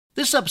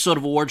This episode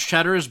of Awards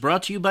Chatter is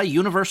brought to you by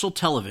Universal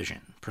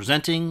Television,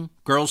 presenting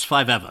Girls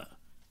 5 Eva.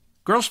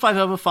 Girls 5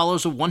 Eva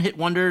follows a one-hit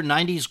wonder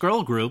 90s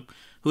girl group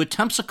who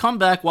attempts a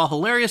comeback while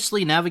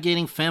hilariously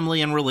navigating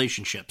family and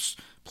relationships,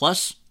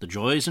 plus the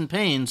joys and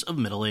pains of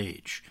middle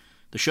age.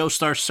 The show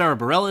stars Sarah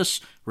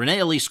Bareilles, Renee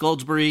Elise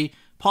Goldsberry,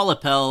 Paula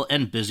Pell,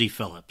 and Busy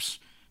Phillips.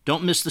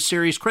 Don't miss the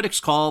series critics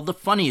call the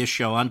funniest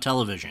show on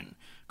television.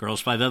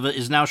 Girls 5 Eva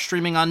is now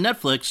streaming on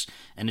Netflix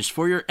and is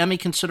for your Emmy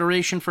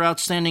consideration for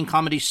Outstanding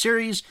Comedy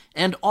Series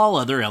and all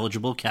other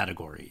eligible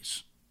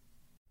categories.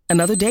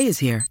 Another day is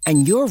here,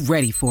 and you're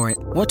ready for it.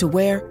 What to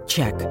wear?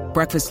 Check.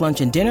 Breakfast,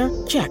 lunch, and dinner?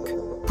 Check.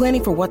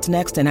 Planning for what's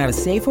next and how to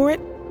save for it?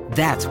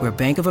 That's where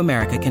Bank of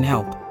America can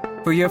help.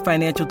 For your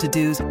financial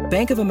to-dos,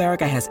 Bank of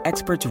America has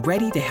experts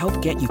ready to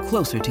help get you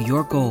closer to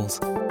your goals.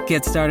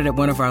 Get started at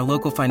one of our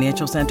local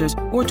financial centers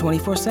or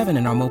 24/7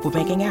 in our mobile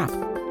banking app.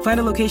 Find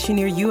a location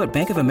near you at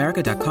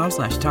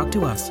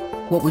bankofamerica.com/talktous.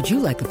 What would you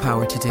like the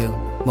power to do?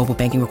 Mobile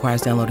banking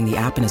requires downloading the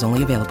app and is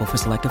only available for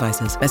select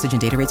devices. Message and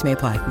data rates may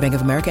apply. Bank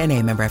of America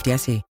N.A., member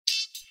FDIC.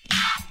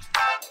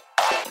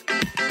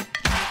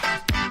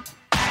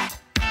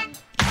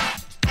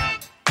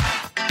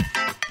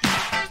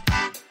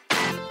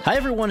 Hi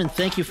everyone, and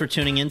thank you for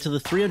tuning in to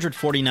the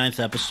 349th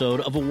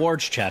episode of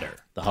Awards Chatter,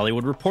 the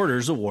Hollywood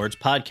Reporter's awards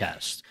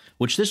podcast,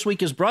 which this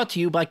week is brought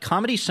to you by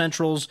Comedy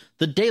Central's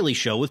The Daily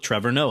Show with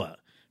Trevor Noah,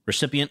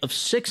 recipient of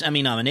 6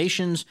 Emmy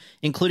nominations,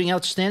 including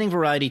Outstanding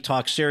Variety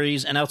Talk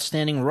Series and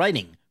Outstanding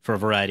Writing for a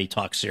Variety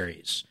Talk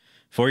Series.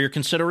 For your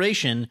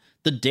consideration,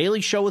 The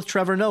Daily Show with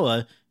Trevor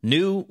Noah,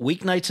 new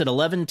weeknights at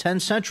 11:10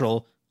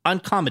 Central on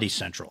Comedy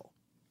Central.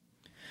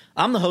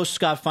 I'm the host,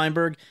 Scott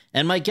Feinberg,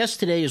 and my guest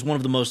today is one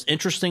of the most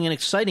interesting and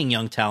exciting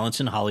young talents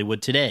in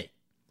Hollywood today.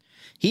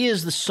 He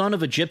is the son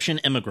of Egyptian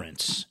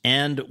immigrants,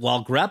 and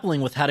while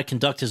grappling with how to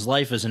conduct his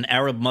life as an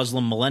Arab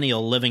Muslim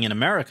millennial living in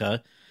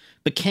America,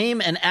 became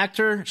an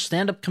actor,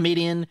 stand-up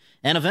comedian,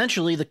 and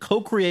eventually the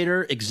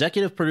co-creator,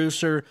 executive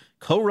producer,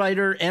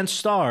 co-writer, and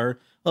star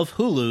of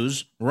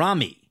Hulu's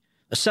Ramy,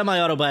 a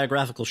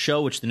semi-autobiographical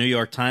show which the New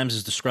York Times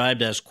has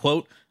described as,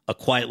 quote, a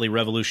quietly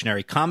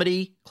revolutionary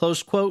comedy,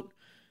 close quote,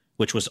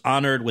 which was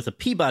honored with a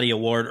Peabody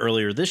Award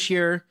earlier this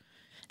year,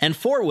 and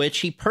for which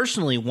he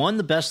personally won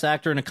the Best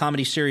Actor in a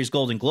Comedy Series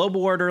Golden Globe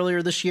Award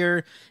earlier this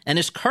year, and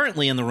is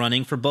currently in the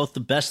running for both the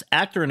Best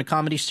Actor in a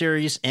Comedy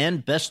Series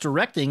and Best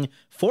Directing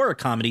for a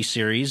Comedy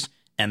Series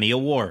Emmy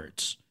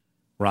Awards.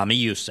 Ramy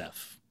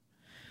Youssef.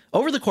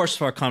 Over the course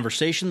of our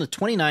conversation, the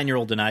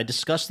 29-year-old and I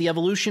discussed the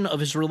evolution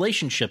of his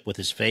relationship with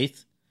his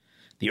faith,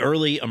 the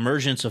early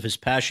emergence of his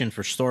passion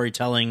for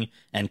storytelling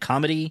and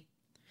comedy,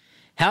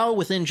 how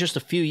within just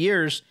a few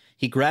years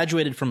he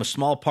graduated from a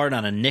small part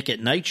on a Nick at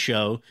Night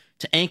show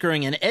to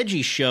anchoring an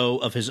edgy show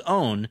of his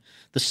own,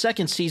 the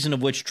second season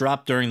of which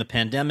dropped during the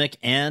pandemic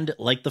and,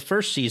 like the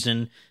first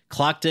season,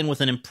 clocked in with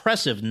an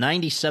impressive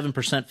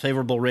 97%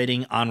 favorable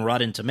rating on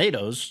Rotten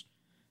Tomatoes,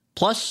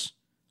 plus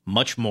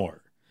much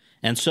more.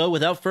 And so,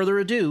 without further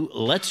ado,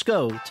 let's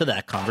go to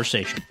that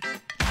conversation.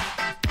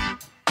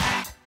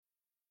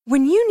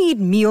 When you need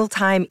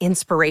mealtime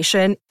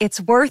inspiration,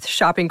 it's worth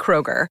shopping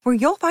Kroger, where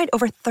you'll find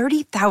over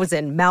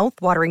 30,000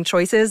 mouth-watering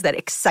choices that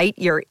excite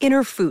your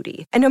inner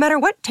foodie. And no matter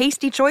what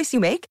tasty choice you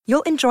make,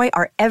 you'll enjoy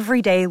our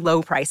everyday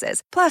low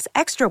prices, plus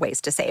extra ways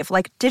to save,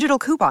 like digital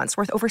coupons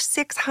worth over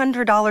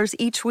 $600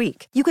 each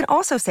week. You can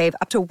also save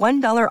up to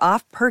 $1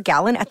 off per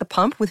gallon at the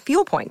pump with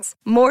fuel points.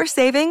 More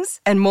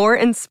savings and more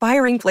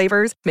inspiring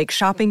flavors make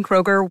shopping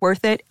Kroger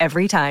worth it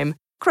every time.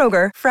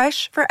 Kroger,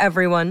 fresh for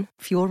everyone.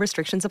 Fuel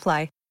restrictions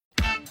apply.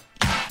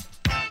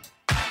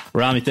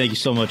 Ramy, thank you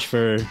so much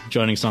for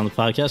joining us on the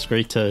podcast.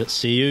 Great to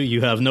see you.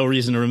 You have no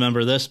reason to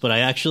remember this, but I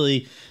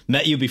actually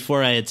met you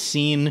before I had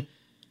seen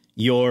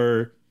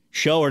your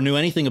show or knew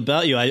anything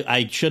about you.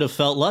 I should have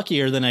felt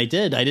luckier than I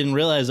did. I didn't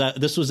realize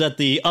that this was at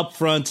the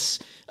upfronts,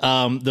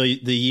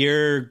 the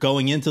year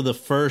going into the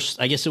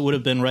first. I guess it would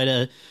have been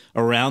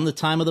around the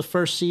time of the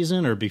first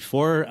season or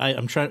before.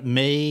 I'm trying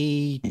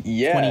May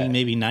 20,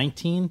 maybe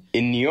 19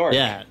 in New York.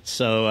 Yeah,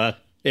 so.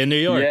 In New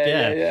York,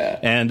 yeah.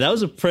 And that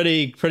was a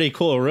pretty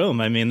cool room.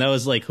 I mean, that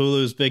was like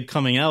Hulu's big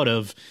coming out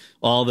of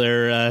all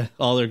their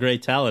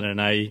great talent, and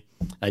I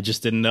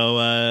just didn't know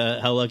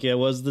how lucky I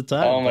was at the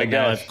time. Oh my gosh!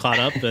 Now I've caught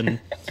up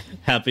and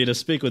happy to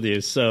speak with you.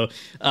 So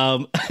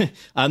on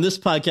this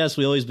podcast,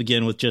 we always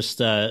begin with just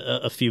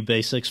a few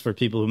basics for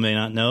people who may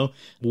not know.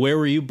 Where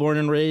were you born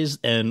and raised,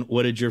 and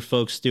what did your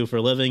folks do for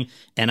a living?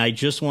 And I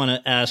just want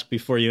to ask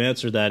before you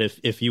answer that,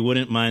 if you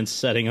wouldn't mind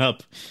setting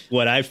up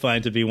what I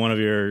find to be one of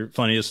your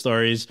funniest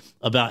stories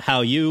about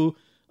how you,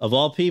 of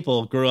all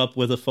people, grew up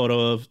with a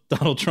photo of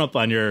Donald Trump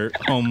on your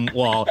home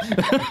wall.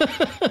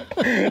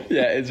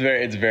 Yeah, it's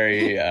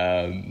very.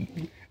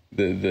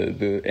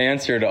 The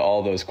answer to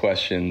all those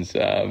questions,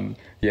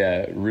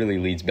 really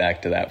leads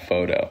back to that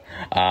photo.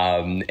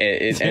 And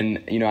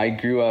you know, I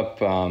grew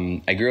up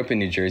in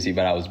New Jersey,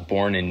 but I was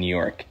born in New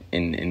York,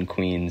 in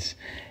Queens,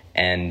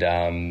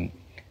 and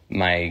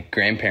my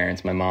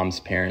grandparents, my mom's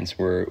parents,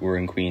 were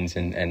in Queens,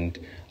 and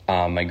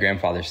my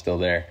grandfather's still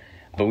there.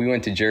 But we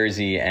went to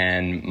Jersey,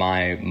 and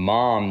my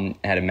mom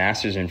had a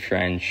master's in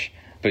French,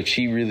 but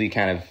she really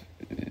kind of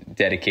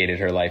dedicated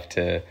her life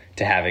to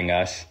having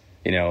us.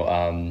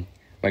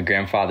 My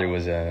grandfather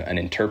was an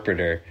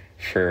interpreter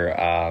for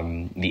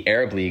the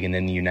Arab League and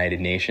then the United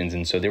Nations,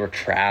 and so they were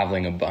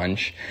traveling a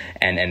bunch,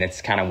 and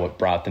it's kind of what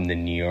brought them to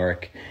New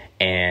York.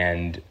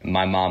 And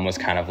my mom was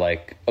kind of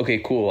like, okay,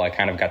 cool, I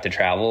kind of got to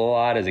travel a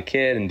lot as a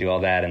kid and do all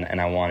that, and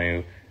I want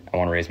to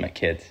raise my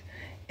kids.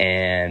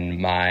 And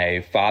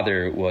my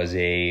father was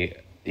he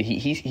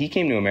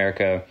came to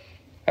America.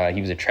 He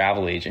was a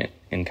travel agent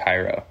in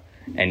Cairo,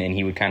 and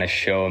he would kind of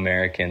show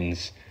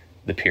Americans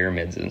the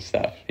pyramids and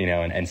stuff,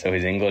 and so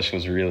his English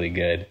was really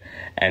good.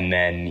 And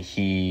then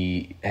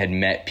he had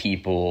met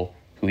people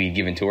who he'd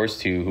given tours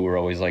to who were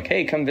always like,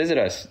 hey, come visit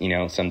us,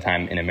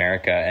 sometime in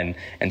America.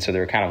 And so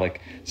there were kind of like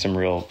some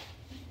real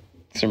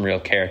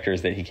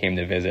characters that he came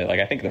to visit. Like,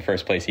 I think the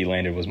first place he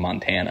landed was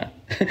Montana.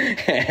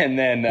 And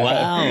then,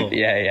 wow.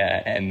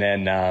 Yeah. And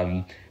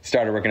then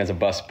started working as a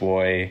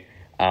busboy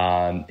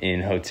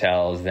in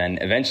hotels, then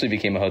eventually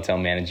became a hotel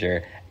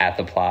manager at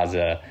the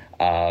Plaza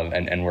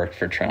and worked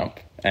for Trump.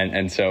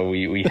 And so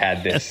we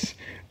had this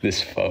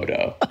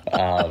photo.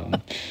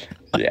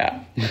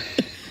 Yeah.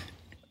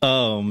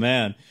 Oh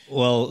man.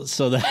 Well,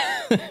 so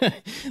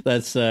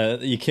that's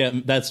you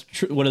can't. That's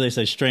what do they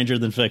say? Stranger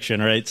than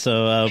fiction, right?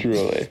 So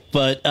truly.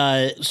 But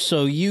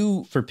so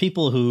you, for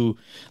people who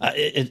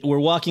we're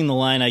walking the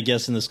line, I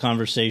guess, in this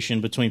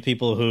conversation between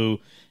people who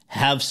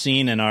have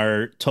seen and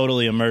are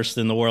totally immersed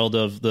in the world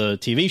of the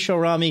TV show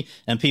Ramy,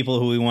 and people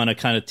who we want to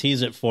kind of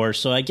tease it for.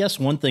 So I guess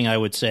one thing I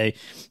would say,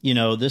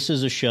 this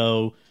is a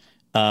show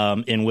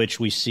in which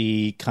we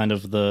see kind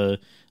of the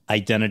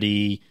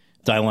identity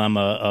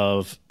dilemma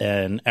of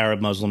an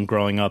Arab Muslim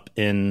growing up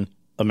in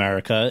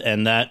America,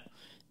 and that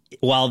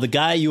while the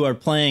guy you are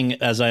playing,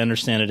 as I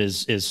understand it,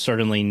 is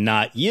certainly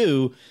not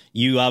you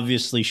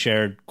obviously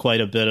shared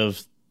quite a bit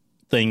of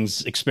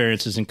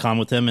experiences in common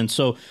with him. And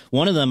so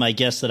one of them, I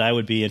guess, that I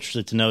would be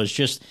interested to know is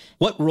just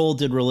what role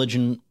did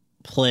religion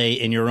play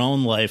in your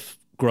own life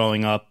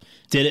growing up?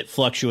 Did it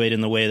fluctuate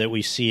in the way that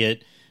we see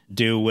it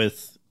do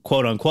with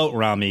quote unquote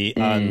Ramy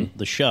on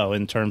the show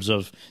in terms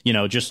of,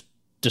 just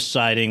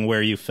deciding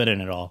where you fit in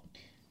it all?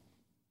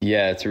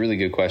 Yeah, it's a really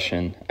good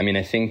question. I mean,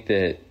 I think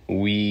that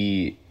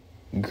we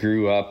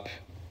grew up,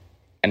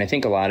 and I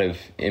think a lot of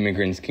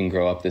immigrants can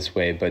grow up this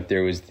way, but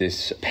there was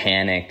this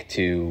panic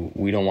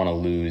we don't want to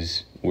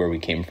lose where we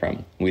came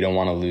from. We don't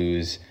want to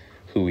lose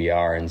who we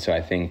are. And so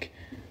I think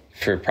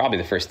for probably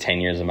the first 10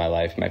 years of my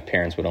life, my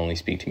parents would only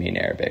speak to me in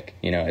Arabic.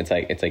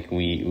 It's like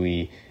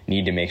we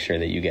need to make sure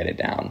that you get it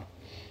down.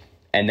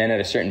 And then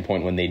at a certain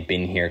point when they'd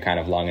been here kind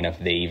of long enough,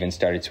 they even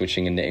started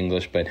switching into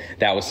English. But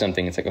that was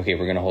something, it's like, okay,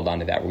 we're going to hold on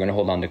to that. We're going to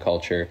hold on to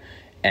culture,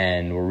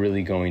 and we're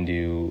really going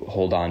to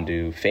hold on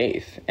to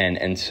faith.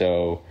 And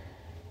so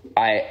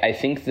I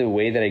think the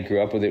way that I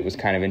grew up with it was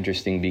kind of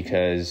interesting,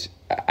 because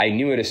I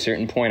knew at a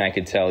certain point, I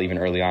could tell even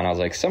early on, I was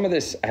like, some of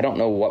this, I don't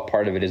know what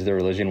part of it is the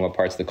religion, what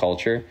part's the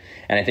culture.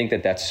 And I think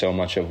that that's so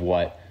much of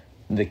what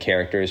the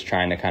character is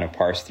trying to kind of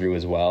parse through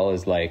as well,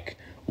 is like,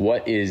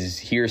 what is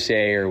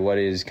hearsay or what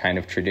is kind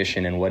of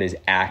tradition and what is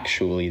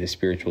actually the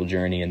spiritual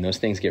journey. And those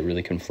things get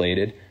really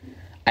conflated.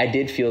 I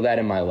did feel that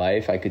in my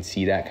life. I could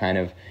see that kind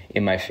of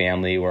in my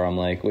family, where I'm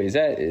like, wait, is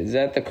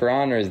that the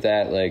Quran, or is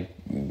that like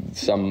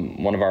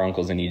one of our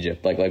uncles in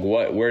Egypt? Like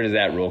where does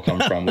that rule come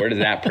from? Where does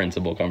that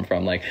principle come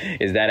from? Like,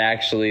 is that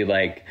actually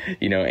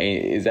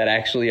is that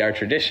actually our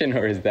tradition,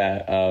 or is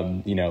that,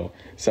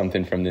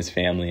 something from this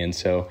family? And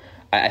so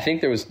I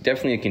think there was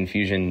definitely a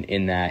confusion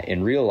in that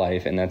in real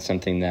life, and that's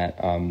something that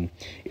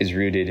is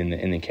rooted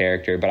in the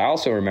character. But I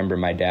also remember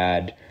my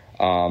dad.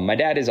 My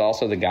dad is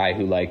also the guy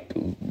who, like,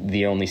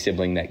 the only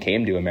sibling that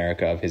came to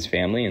America of his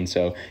family. And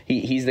so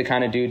he's the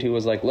kind of dude who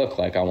was like, look,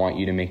 like, I want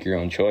you to make your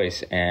own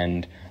choice.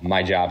 And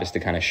my job is to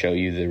kind of show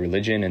you the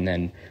religion, and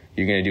then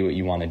you're going to do what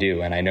you want to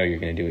do. And I know you're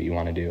going to do what you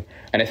want to do.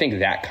 And I think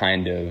that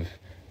kind of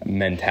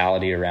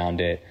mentality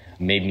around it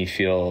made me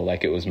feel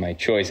like it was my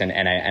choice. And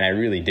I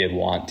really did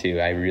want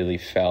to. I really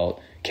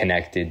felt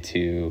connected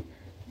to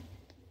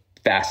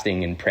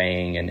fasting and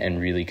praying and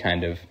really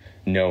kind of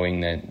knowing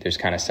that there's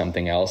kind of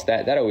something else.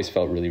 That always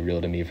felt really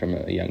real to me from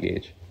a young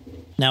age.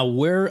 Now,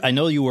 I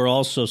know you were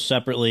also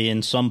separately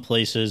in some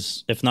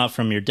places, if not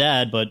from your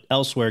dad, but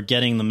elsewhere,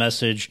 getting the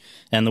message.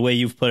 And the way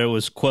you've put it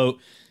was, quote,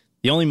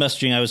 the only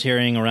messaging I was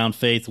hearing around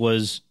faith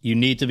was, you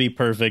need to be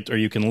perfect or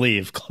you can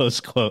leave, close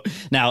quote.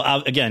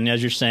 Now, again,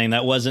 as you're saying,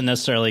 that wasn't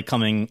necessarily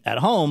coming at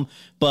home,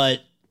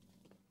 but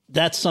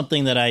that's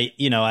something that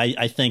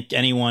I think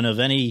anyone of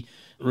any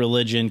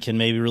religion can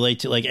maybe relate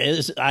to. Like,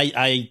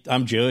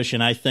 I'm Jewish,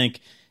 and I think,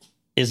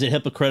 is it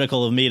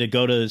hypocritical of me to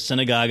go to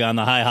synagogue on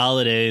the high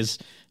holidays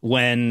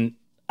when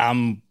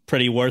I'm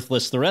pretty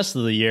worthless the rest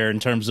of the year in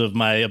terms of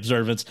my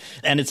observance?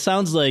 And it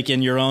sounds like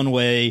in your own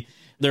way,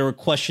 there were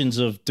questions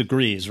of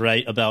degrees,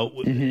 right? About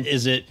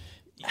is it,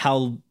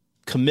 how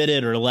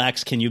committed or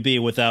lax can you be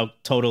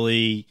without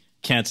totally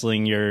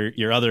canceling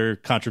your other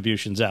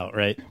contributions out,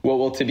 right?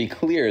 Well, to be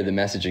clear, the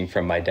messaging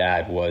from my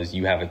dad was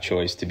you have a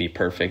choice to be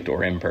perfect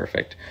or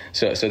imperfect.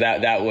 So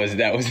that was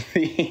the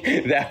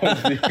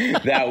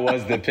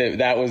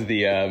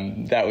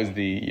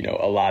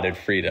allotted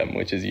freedom,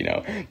 which is,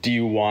 do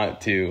you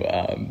want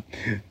to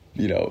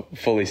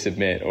fully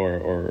submit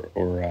or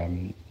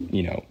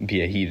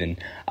be a heathen?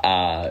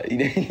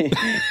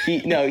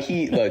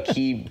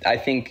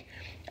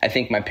 I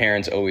think my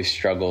parents always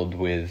struggled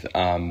with,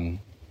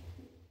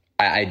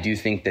 I do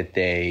think that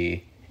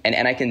they,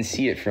 and I can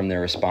see it from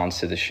their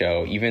response to the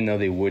show, even though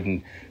they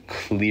wouldn't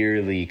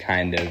clearly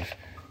kind of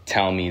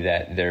tell me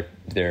that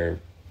they're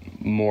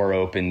more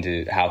open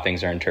to how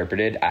things are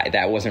interpreted.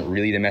 That wasn't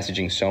really the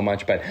messaging so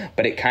much, but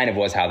it kind of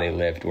was how they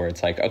lived, where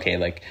it's like, okay,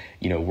 like,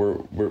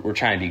 we're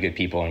trying to be good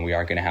people, and we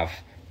are going to have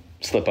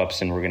slip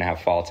ups, and we're going to have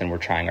faults, and we're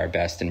trying our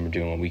best, and we're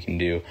doing what we can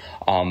do.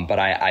 But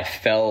I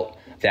felt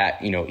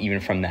that, even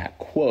from that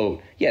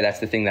quote, that's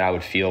the thing that I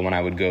would feel when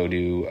I would go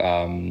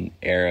to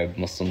Arab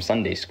Muslim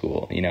Sunday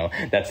school.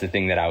 That's the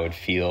thing that I would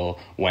feel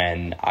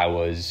when I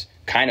was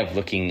kind of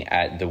looking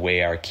at the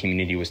way our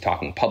community was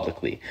talking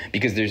publicly,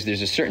 because there's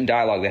a certain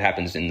dialogue that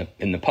happens in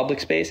the public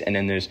space, and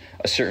then there's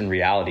a certain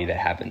reality that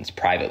happens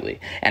privately.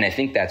 And I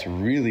think that's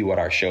really what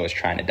our show is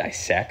trying to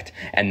dissect,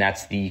 and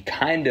that's the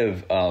kind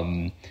of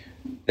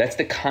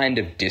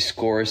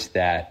discourse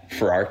that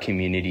for our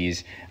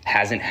communities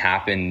hasn't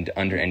happened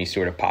under any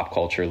sort of pop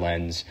culture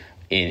lens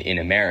in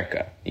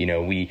America.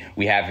 We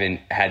haven't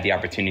had the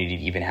opportunity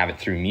to even have it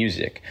through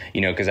music,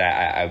 because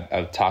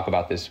I talk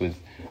about this with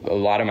a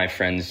lot of my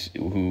friends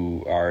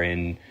who are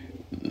in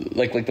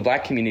like the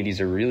Black communities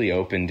are really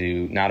open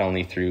to not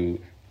only through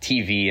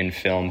TV and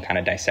film kind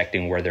of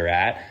dissecting where they're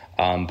at,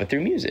 but through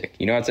music.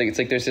 It's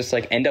like there's this,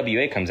 like,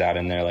 NWA comes out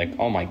and they're like,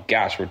 oh my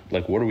gosh, we're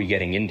like, what are we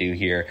getting into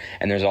here?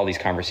 And there's all these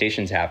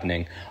conversations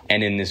happening,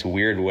 and in this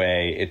weird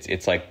way,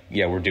 it's like,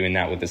 we're doing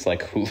that with this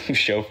like Hulu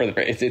show for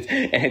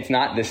it's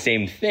not the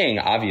same thing.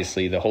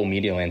 Obviously, the whole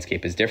media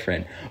landscape is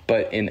different,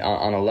 but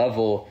on a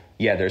level,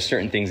 there's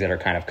certain things that are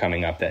kind of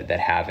coming up that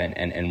haven't,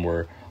 and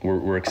we're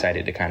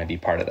excited to kind of be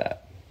part of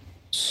that.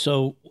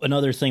 So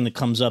another thing that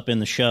comes up in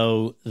the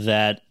show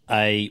that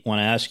I want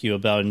to ask you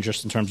about, and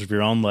just in terms of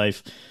your own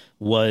life,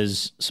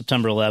 was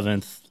September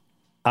 11th.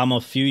 I'm a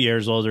few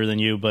years older than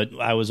you, but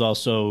I was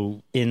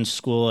also in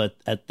school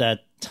at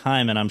that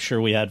time, and I'm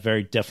sure we had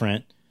very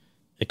different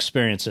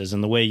experiences.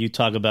 And the way you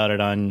talk about it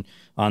on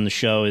the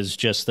show is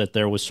just that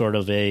there was sort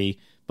of a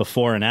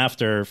before and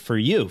after for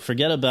you.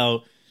 Forget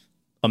about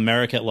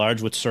America at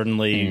large, which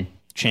certainly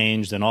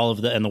changed, and all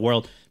of the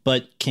world.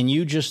 But can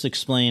you just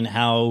explain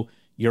how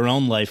your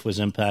own life was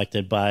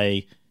impacted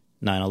by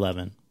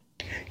 9/11?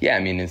 Yeah,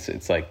 I mean,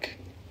 it's like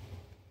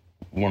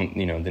the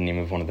name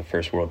of one of the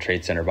first World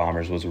Trade Center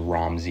bombers was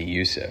Ramzi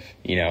Youssef,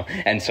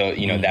 and so,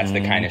 that's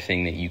the kind of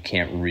thing that you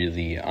can't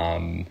really,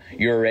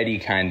 you're already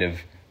kind of,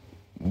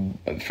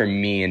 for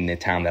me in the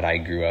town that I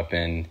grew up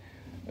in,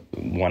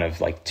 one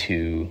of like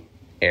two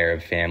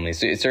Arab families.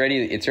 So it's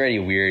already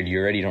weird. You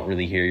already don't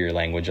really hear your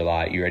language a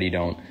lot. You already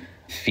don't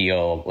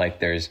feel like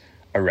there's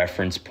a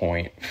reference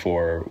point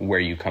for where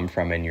you come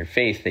from and your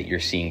faith that you're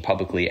seeing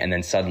publicly, and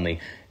then suddenly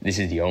this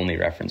is the only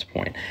reference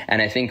point.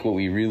 And I think what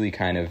we really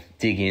kind of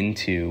dig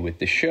into with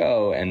the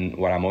show, and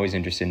what I'm always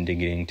interested in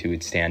digging into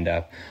with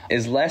stand-up,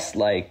 is less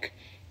like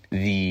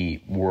the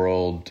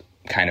world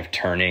kind of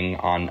turning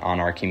on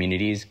our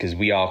communities, because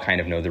we all kind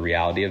of know the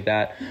reality of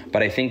that.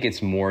 But I think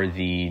it's more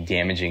the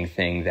damaging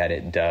thing that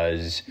it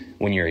does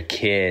when you're a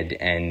kid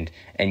and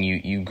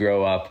you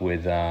grow up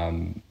with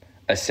a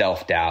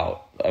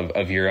self-doubt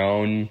of your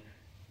own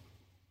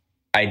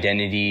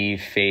identity,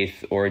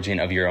 faith,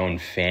 origin of your own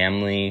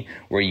family,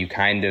 where you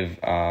kind of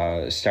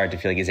start to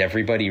feel like, is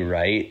everybody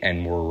right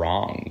and we're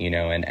wrong,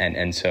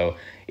 and so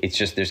it's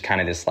just, there's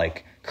kind of this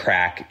like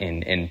crack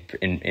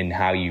in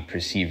how you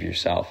perceive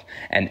yourself,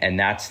 and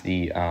that's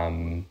the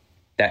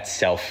that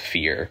self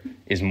fear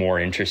is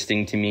more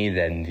interesting to me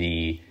than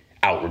the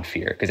outward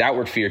fear, because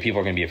outward fear, people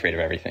are going to be afraid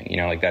of everything,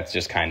 like that's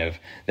just kind of,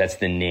 that's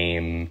the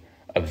name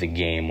of the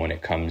game when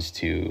it comes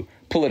to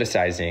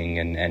politicizing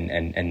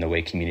and the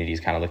way communities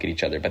kind of look at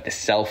each other. But the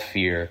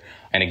self-fear,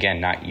 and again,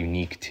 not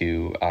unique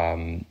to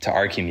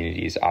our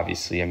communities,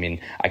 obviously. I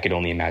mean, I could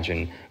only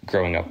imagine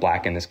growing up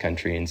Black in this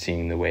country and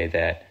seeing the way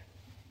that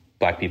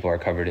Black people are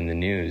covered in the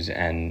news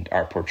and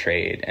are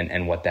portrayed,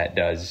 and what that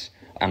does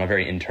on a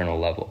very internal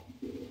level.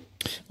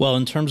 Well,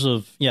 in terms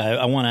of,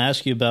 I want to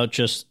ask you about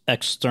just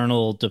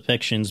external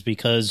depictions,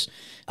 because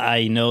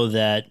I know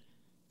that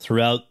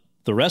throughout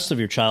the rest of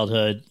your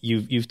childhood,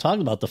 you've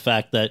talked about the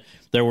fact that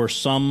there were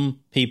some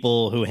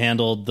people who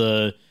handled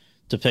the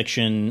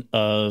depiction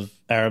of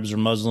Arabs or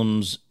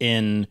Muslims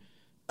in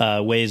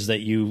ways that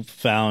you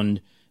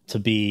found to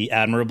be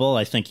admirable.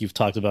 I think you've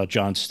talked about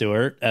Jon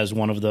Stewart as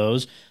one of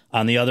those.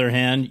 On the other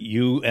hand,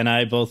 you and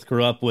I both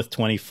grew up with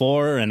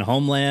 24 and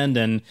Homeland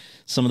and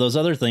some of those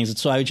other things. And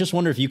so I just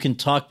wonder if you can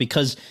talk,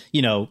 because,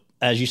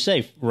 as you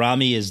say,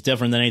 Rami is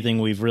different than anything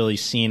we've really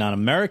seen on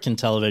American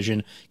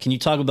television. Can you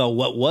talk about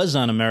what was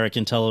on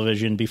American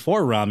television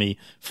before Rami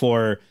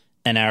for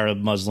an Arab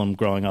Muslim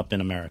growing up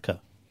in America?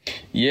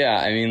 Yeah,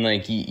 I mean,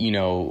 like,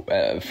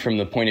 from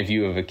the point of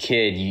view of a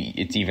kid,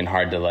 it's even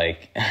hard to,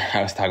 like,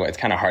 I was talking about, it's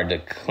kind of hard to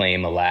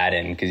claim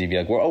Aladdin, because you'd be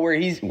like, well,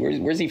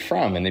 where's he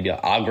from? And they'd be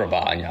like,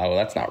 Agrabah, and you're like, oh,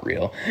 that's not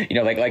real.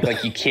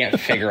 Like you can't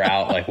figure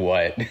out, like,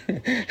 what.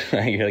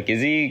 You're like,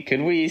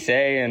 could we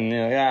say? And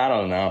you're like, I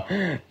don't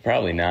know.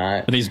 Probably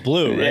not. But he's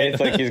blue, right? It's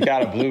like he's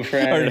got a blue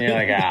friend, and you're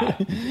like, all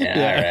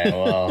right,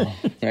 well,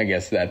 I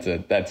guess that's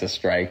a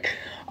strike.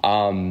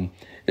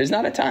 There's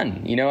not a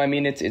ton, I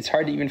mean, it's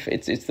hard to even,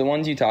 it's the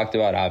ones you talked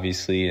about,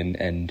 obviously.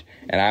 And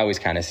I always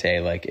kind of say,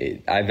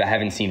 like, I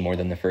haven't seen more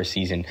than the first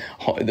season.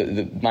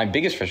 My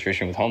biggest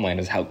frustration with Homeland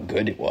is how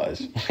good it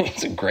was.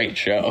 It's a great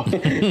show.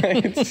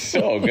 It's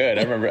so good.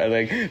 I remember,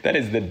 like, that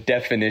is the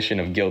definition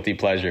of guilty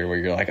pleasure, where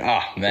you're like,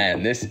 oh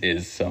man, this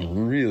is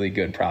some really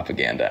good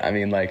propaganda. I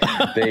mean, like,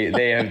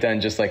 they have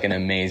done just like an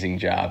amazing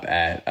job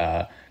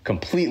at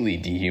completely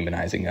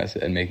dehumanizing us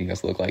and making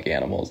us look like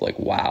animals. Like,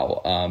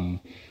 wow.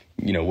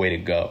 Way to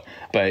go.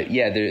 But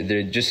yeah,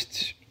 they're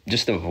just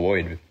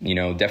avoid,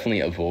 definitely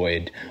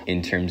avoid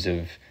in terms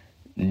of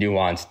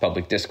nuanced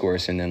public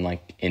discourse. And then,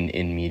 like,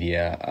 in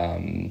media,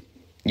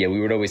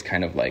 we would always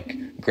kind of,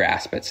 like,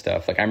 grasp at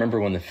stuff. Like, I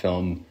remember when the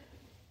film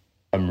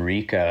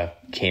America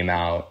came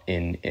out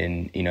in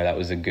that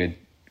was a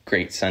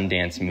great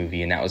Sundance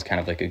movie. And that was kind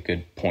of like a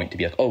good point to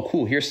be like, oh,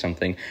 cool, here's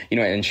something,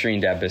 and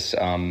Shireen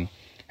Dabbas,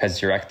 has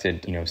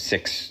directed,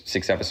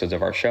 6 episodes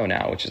of our show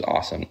now, which is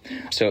awesome.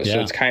 So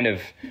it's kind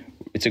of,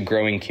 it's a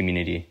growing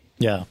community.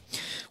 Yeah.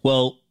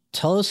 Well,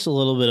 tell us a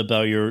little bit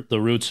about the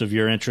roots of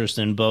your interest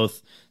in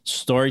both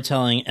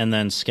storytelling and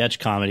then sketch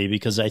comedy,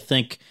 because I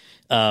think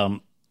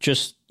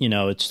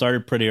it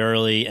started pretty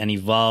early and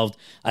evolved.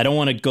 I don't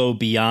want to go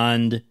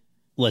beyond,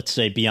 let's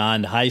say,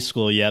 beyond high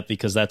school yet,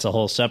 because that's a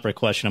whole separate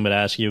question I'm going to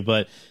ask you.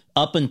 But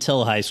up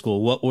until high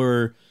school, what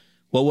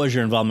was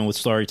your involvement with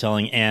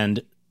storytelling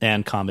and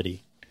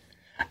comedy?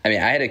 I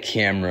mean, I had a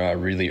camera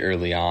really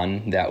early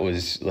on. That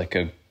was like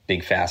a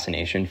big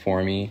fascination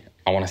for me.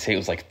 I want to say it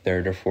was like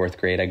 3rd or 4th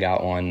grade I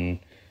got one.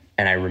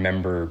 And I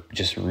remember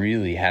just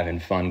really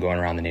having fun going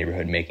around the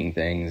neighborhood making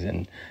things.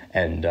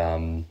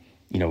 And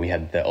we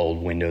had the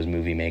old Windows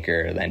Movie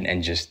Maker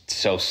and just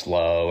so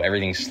slow.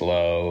 Everything's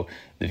slow.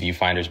 The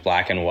viewfinder's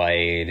black and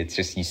white. It's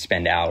just, you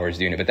spend hours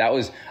doing it. But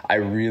I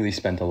really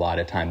spent a lot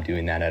of time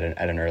doing that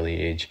at an early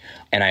age.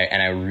 And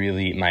I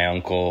really, my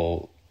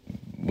uncle,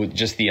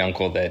 just the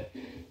uncle that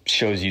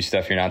shows you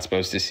stuff you're not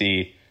supposed to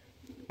see.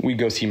 We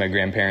go see my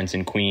grandparents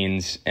in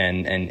Queens,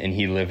 and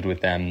he lived with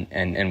them,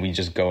 and we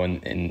just go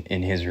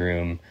in his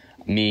room,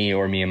 me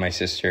and my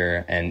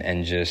sister,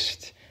 and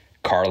just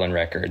Carlin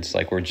records.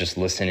 Like, we're just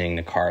listening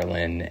to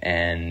Carlin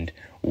and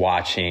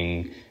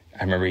watching.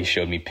 I remember he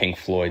showed me Pink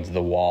Floyd's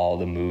The Wall,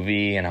 the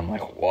movie, and I'm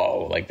like,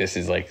 whoa, like, this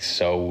is like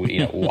so,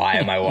 why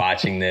am I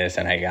watching this?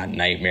 And I got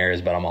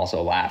nightmares, but I'm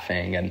also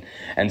laughing.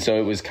 And so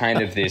it was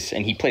kind of this,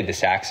 and he played the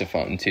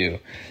saxophone too.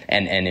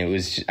 And it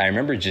was, I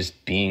remember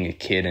just being a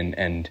kid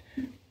and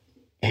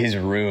his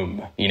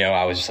room,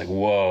 I was just like,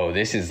 whoa,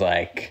 this is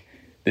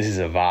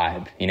a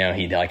vibe.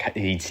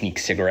 He'd sneak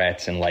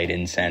cigarettes and light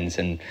incense,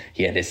 and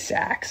he had his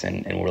sax,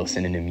 and we're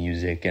listening to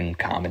music and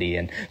comedy.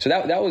 And so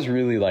that was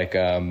really like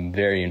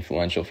very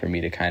influential for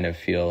me to kind of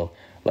feel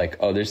like,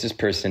 oh, there's this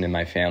person in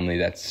my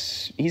family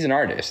he's an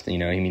artist. I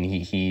mean,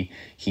 he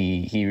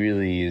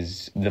really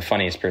is the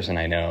funniest person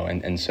I know.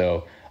 And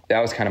so that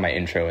was kind of my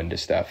intro into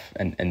stuff.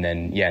 And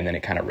then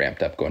it kind of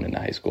ramped up going into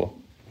high school.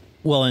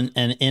 Well, and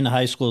in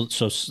high school,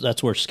 so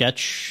that's where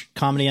sketch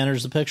comedy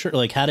enters the picture.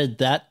 Like, how did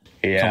that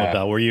come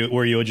about? Were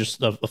you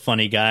just a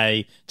funny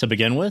guy to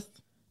begin with?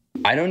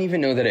 I don't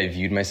even know that I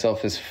viewed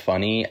myself as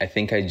funny. I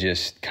think I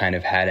just kind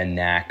of had a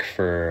knack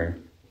for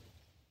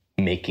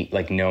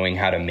knowing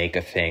how to make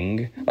a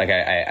thing. Like,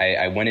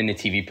 I went into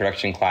TV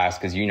production class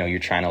because, you're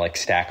trying to like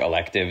stack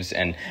electives,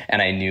 and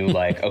I knew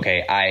like,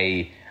 okay,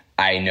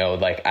 I know,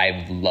 like,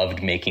 I've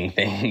loved making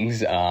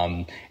things,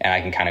 and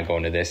I can kind of go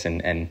into this,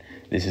 and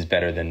this is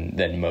better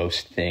than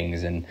most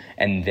things. And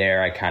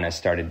there I kind of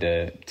started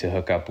to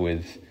hook up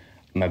with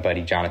my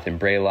buddy Jonathan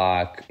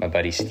Braylock, my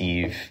buddy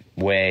Steve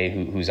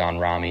Way, who's on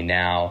Rami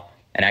now.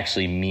 And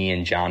actually me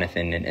and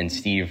Jonathan and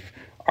Steve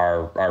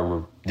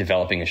are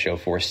developing a show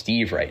for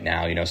Steve right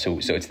now, so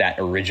it's that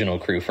original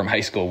crew from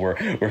high school.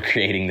 We're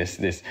creating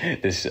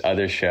this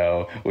other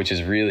show, which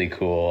is really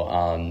cool.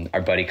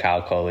 Our buddy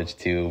Kyle Coolidge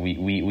too.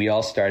 We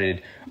all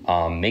started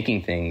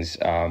making things,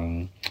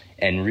 and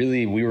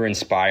really we were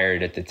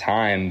inspired at the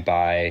time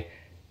by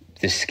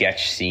the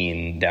sketch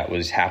scene that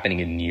was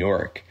happening in New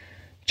York.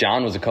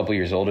 John was a couple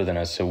years older than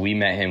us, so we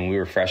met him. We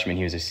were freshmen.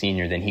 He was a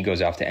senior. Then he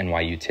goes off to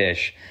NYU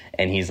Tisch,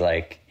 and he's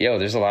like, yo,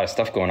 there's a lot of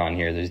stuff going on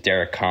here. There's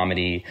Derek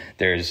Comedy,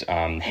 there's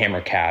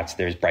Hammercats,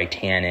 there's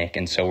Britannic.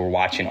 And so we're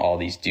watching all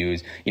these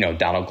dudes,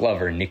 Donald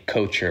Glover, Nick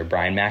Kocher,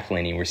 Brian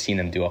McElhinney. We're seeing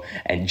them do it.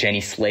 And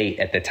Jenny Slate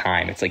at the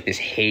time. It's like this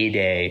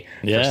heyday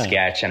for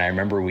sketch. And I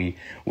remember we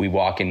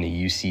walk into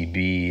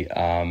UCB.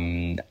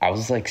 I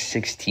was like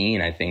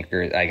 16, I think,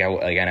 and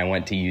I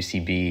went to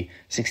UCB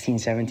 16,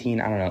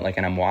 17. I don't know.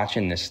 And I'm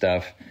watching this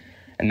stuff.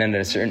 And then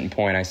at a certain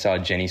point, I saw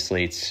Jenny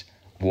Slate's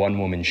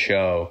one-woman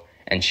show,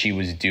 and she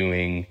was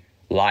doing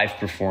live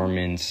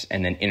performance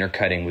and then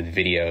intercutting with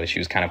videos. She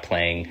was kind of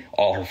playing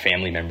all her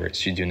family members.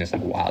 She's doing this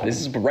like, wow,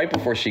 this is right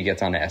before she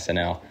gets onto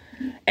SNL.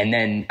 And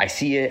then I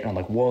see it and I'm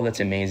like, whoa, that's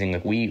amazing.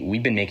 Like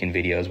we've been making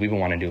videos. We've been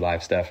wanting to do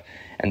live stuff.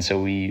 And so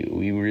we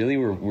really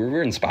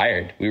were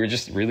inspired. We were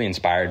just really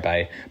inspired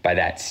by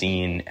that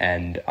scene.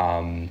 And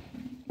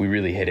we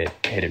really hit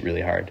it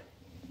really hard.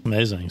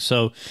 Amazing.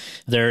 So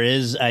there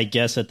is, I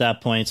guess at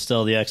that point,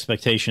 still the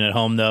expectation at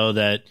home though,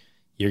 that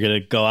you're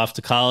going to go off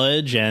to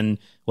college and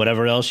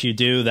whatever else you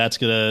do,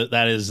 that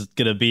is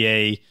going to be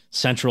a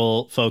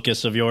central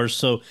focus of yours.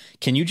 So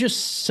can you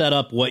just set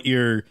up what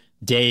your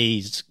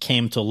days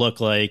came to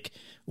look like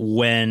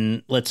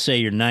when, let's say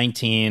you're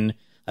 19,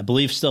 I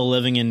believe still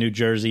living in New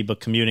Jersey, but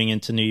commuting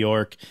into New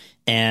York,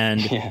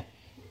 and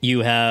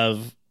you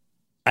have,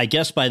 I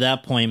guess by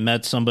that point,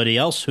 met somebody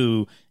else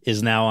who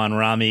is now on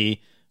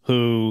Ramy,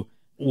 who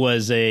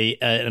was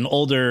an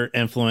older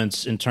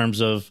influence in terms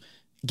of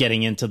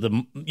getting into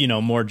the,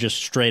 more just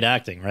straight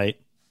acting, right?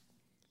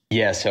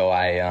 Yeah, so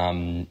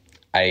I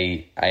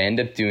end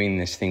up doing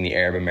this thing, the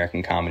Arab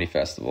American Comedy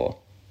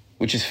Festival,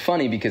 which is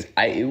funny because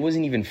it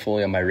wasn't even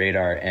fully on my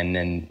radar. And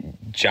then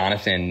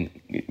Jonathan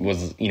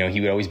was,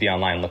 he would always be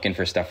online looking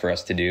for stuff for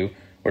us to do.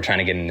 We're trying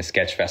to get into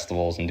sketch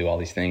festivals and do all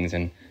these things.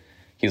 And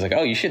he was like,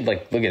 oh, you should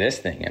look at this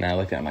thing. And I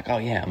looked at it, I'm like, oh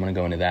yeah, I'm going to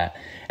go into that.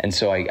 And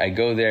so I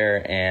go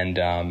there and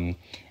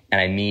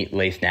I meet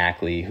Laith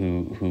Nackley,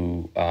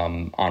 who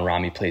on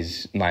Ramy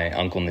plays my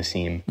uncle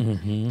Nassim.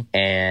 Mm-hmm.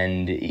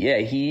 And yeah,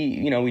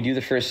 we do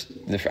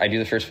I do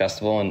the first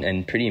festival,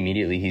 and pretty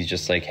immediately he's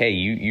just like, hey,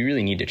 you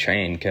really need to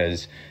train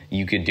because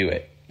you could do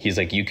it. He's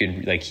like, you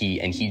could, like,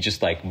 he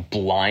just like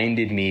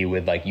blinded me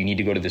with like, you need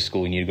to go to the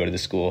school, you need to go to the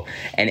school.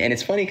 And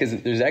it's funny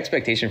because there's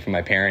expectation from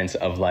my parents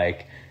of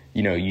like,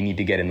 you need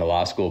to get into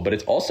law school, but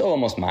it's also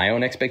almost my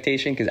own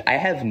expectation because I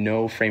have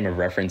no frame of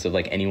reference of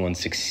like anyone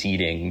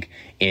succeeding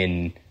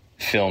in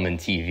film and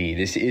TV.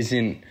 This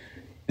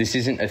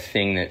isn't a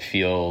thing that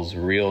feels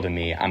real to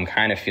me. I'm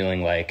kind of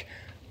feeling like,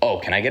 oh,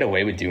 can I get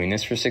away with doing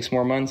this for 6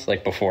 more months,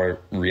 like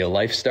before real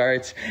life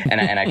starts? And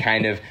I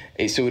kind of,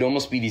 so it would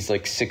almost be these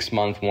like 6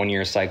 month, 1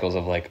 year cycles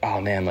of like, oh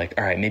man, like,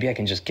 all right, maybe I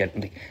can just get,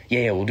 like,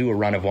 yeah, we'll do a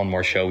run of one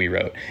more show we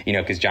wrote,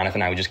 because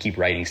Jonathan and I would just keep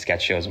writing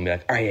sketch shows and be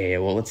like, all right, yeah,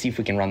 well, let's see if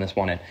we can run this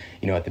one at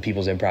the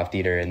People's Improv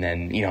Theater. And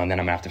then, and then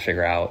I'm gonna have to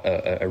figure out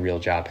a real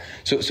job.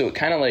 So it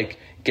kind of like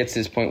gets to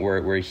this point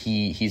where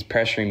he's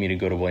pressuring me to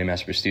go to William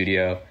Esper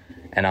Studio.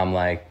 And I'm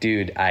like,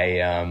 dude,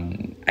 I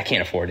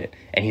can't afford it.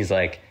 And he's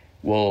like,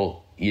 well,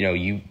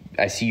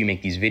 I see you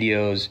make these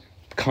videos,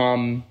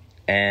 come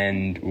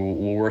and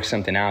we'll work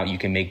something out. You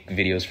can make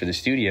videos for the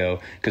studio.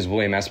 Because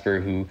William Esper,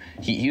 who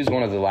he was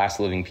one of the last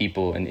living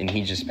people, and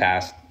he just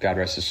passed, God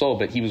rest his soul,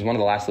 but he was one of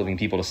the last living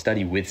people to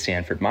study with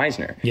Sanford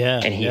Meisner.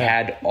 Yeah. And he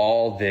had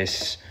all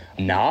this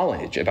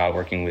knowledge about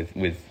working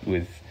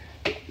with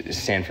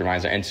Sanford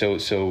Meisner. And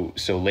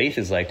so Laith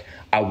is like,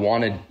 I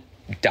want to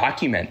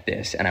document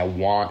this and I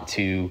want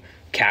to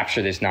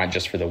capture this not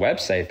just for the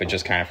website, but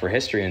just kind of for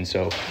history. And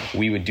so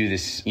we would do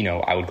this,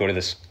 I would go to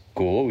the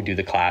school, we'd do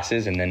the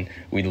classes, and then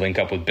we'd link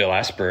up with Bill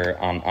Esper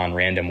on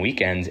random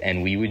weekends,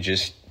 and we would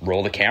just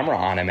roll the camera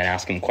on him and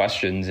ask him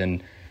questions.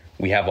 And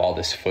we have all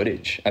this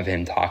footage of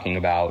him talking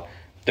about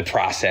the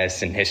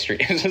process and history.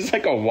 It's just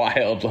like a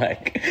wild, just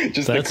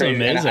that's the crazy.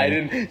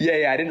 Amazing.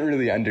 And I didn't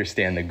really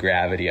understand the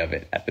gravity of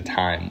it at the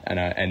time.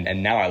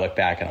 And now I look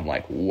back and I'm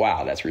like,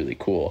 wow, that's really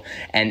cool.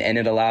 And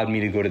it allowed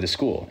me to go to the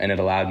school, and it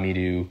allowed me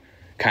to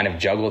kind of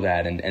juggle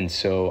that. And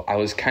so I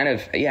was kind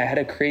of, I had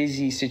a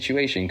crazy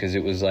situation because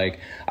it was like,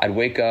 I'd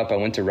wake up, I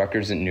went to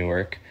Rutgers at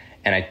Newark,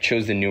 and I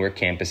chose the Newark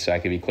campus so I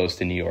could be close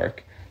to New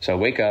York. So I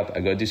wake up, I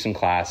go do some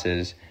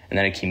classes, and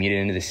then I commuted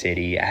into the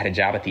city. I had a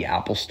job at the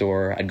Apple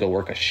Store. I'd go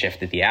work a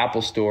shift at the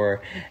Apple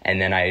Store, and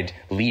then I'd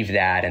leave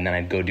that, and then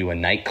I'd go do a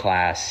night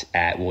class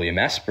at William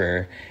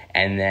Esper.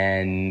 And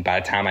then by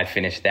the time I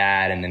finished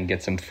that and then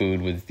get some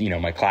food with,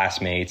 my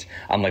classmates,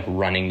 I'm like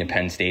running to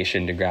Penn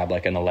Station to grab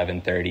like an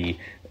 11:30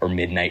 or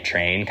midnight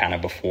train kind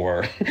of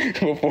before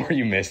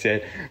you miss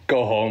it,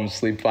 go home,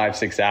 sleep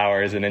 5-6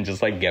 hours, and then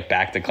just like get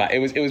back to class. It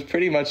was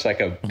pretty much like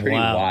a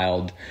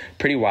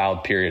pretty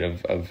wild period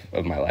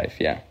of my life.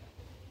 Yeah.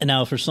 And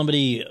now for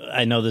somebody,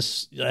 I know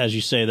this, as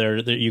you say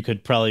there, that you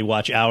could probably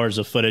watch hours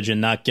of footage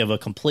and not give a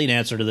complete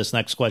answer to this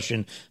next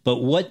question, but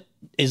what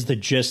is the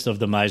gist of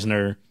the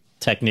Meisner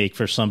technique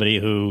for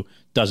somebody who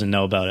doesn't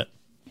know about it?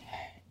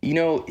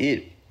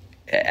 It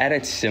at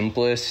its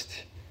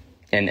simplest,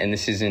 and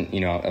this isn't,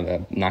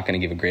 I'm not going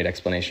to give a great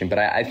explanation, but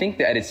I think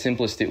that at its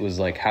simplest, it was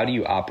like, how do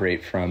you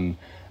operate from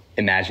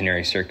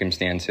imaginary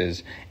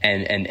circumstances?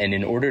 And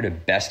in order to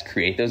best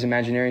create those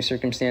imaginary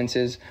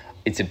circumstances,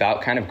 it's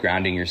about kind of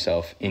grounding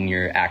yourself in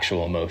your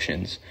actual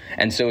emotions.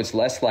 And so it's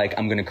less like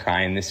I'm going to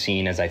cry in this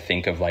scene as I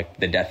think of like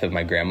the death of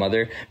my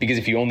grandmother, because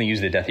if you only use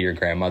the death of your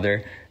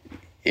grandmother,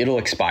 it'll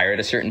expire at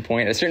a certain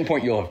point. At a certain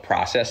point, you'll have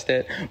processed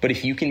it. But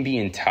if you can be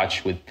in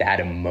touch with that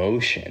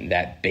emotion,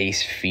 that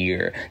base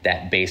fear,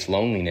 that base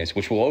loneliness,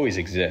 which will always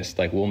exist,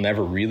 like we'll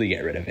never really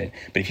get rid of it.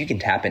 But if you can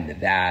tap into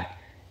that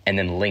and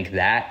then link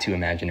that to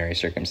imaginary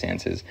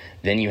circumstances,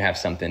 then you have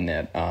something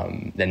that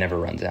that never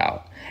runs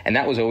out. And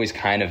that was always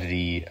kind of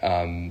the,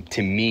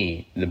 to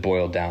me, the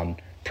boiled down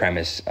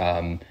premise.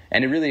 And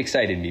it really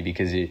excited me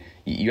because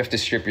you have to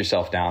strip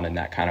yourself down in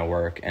that kind of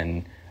work.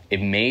 And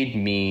it made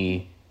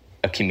me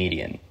a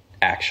comedian,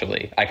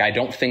 actually. Like, I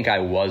don't think I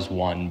was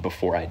one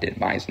before I did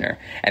Meisner.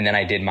 And then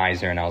I did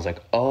Meisner and I was like,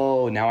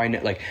 oh, now I know.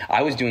 Like,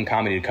 I was doing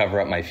comedy to cover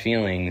up my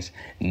feelings.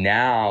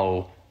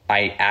 Now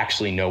I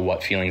actually know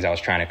what feelings I was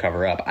trying to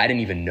cover up. I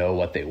didn't even know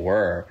what they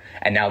were.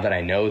 And now that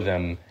I know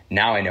them,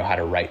 now I know how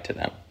to write to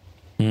them.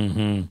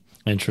 Mm-hmm.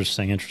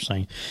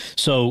 Interesting.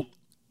 So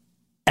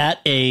at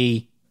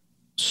a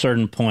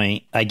certain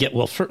point, I get,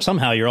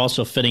 somehow you're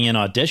also fitting in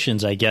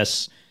auditions, I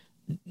guess,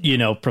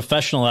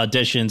 professional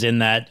auditions in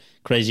that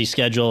crazy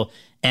schedule.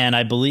 And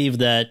I believe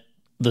that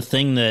the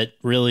thing that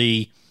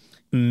really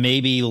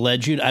maybe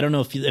led you, I don't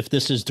know if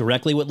this is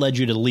directly what led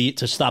you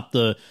to stop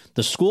the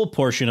school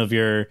portion of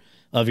your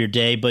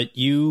day, but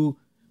you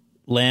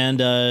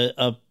land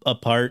a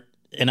part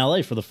in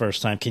LA for the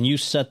first time. Can you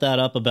set that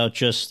up about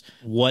just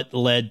what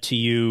led to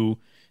you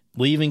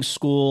leaving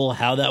school,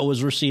 how that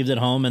was received at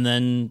home, and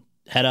then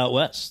head out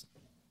west?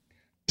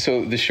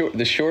 So the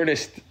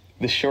shortest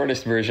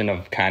version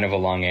of kind of a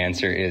long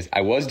answer is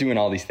I was doing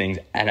all these things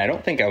and I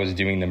don't think I was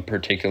doing them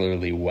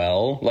particularly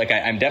well. Like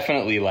I'm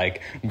definitely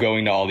like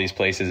going to all these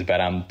places,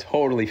 but I'm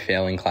totally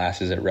failing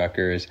classes at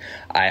Rutgers.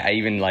 I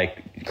even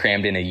like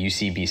crammed in a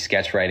UCB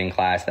sketch writing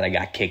class that I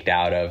got kicked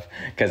out of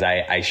because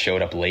I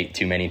showed up late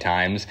too many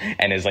times.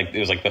 And it was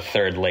like the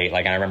third late.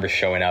 Like I remember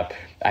showing up,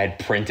 I had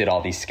printed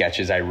all these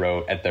sketches I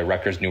wrote at the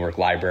Rutgers Newark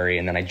Library,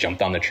 and then I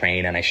jumped on the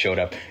train and I showed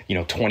up,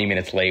 20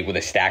 minutes late with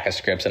a stack of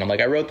scripts, and I'm like,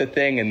 I wrote the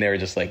thing, and they were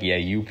just like, yeah,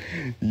 you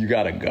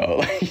gotta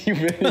go.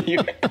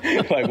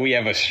 Like we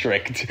have a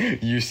strict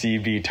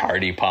UCB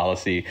tardy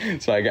policy,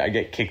 so I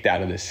get kicked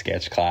out of this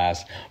sketch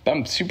class. But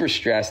I'm super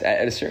stressed.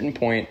 At a certain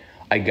point,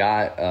 I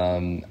got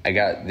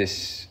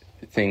this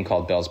thing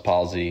called Bell's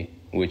palsy,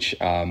 which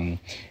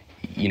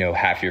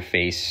half your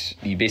face,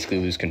 you basically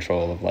lose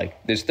control of,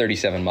 like, there's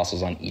 37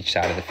 muscles on each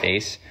side of the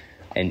face.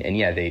 And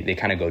yeah, they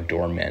kind of go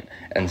dormant.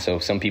 And so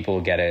some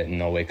people get it and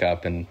they'll wake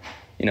up and,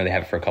 they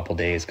have it for a couple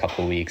days,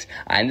 couple weeks.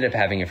 I ended up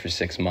having it for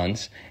 6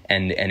 months.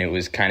 And it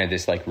was kind of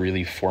this like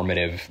really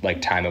formative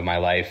like time of my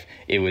life.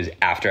 It was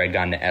after I'd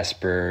gone to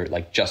Esper,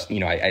 like just,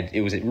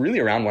 it was really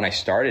around when I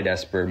started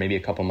Esper, maybe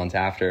a couple months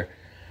after.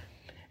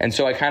 And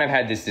so I kind of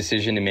had this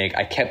decision to make.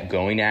 I kept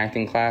going to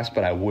acting class,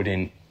 but I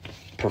wouldn't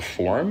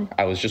perform.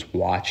 I was just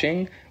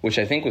watching, which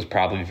I think was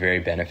probably very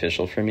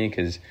beneficial for me,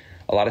 because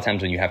a lot of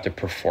times when you have to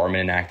perform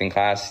in an acting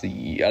class,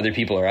 the other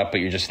people are up,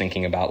 but you're just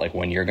thinking about like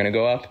when you're going to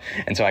go up.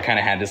 And so I kind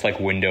of had this like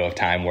window of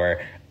time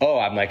where,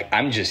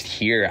 I'm just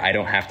here. I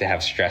don't have to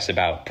have stress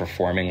about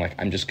performing. Like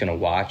I'm just going to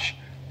watch.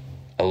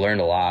 I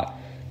learned a lot.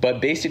 But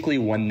basically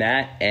when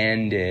that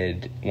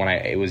ended, when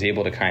I was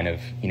able to kind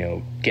of,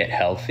 get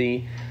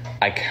healthy,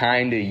 I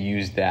kind of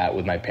used that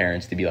with my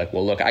parents to be like,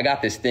 well, look, I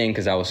got this thing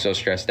because I was so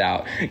stressed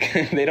out.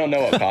 They don't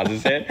know what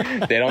causes it.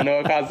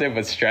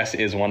 But stress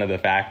is one of the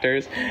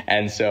factors.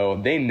 And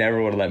so they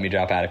never would have let me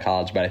drop out of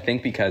college. But I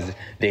think because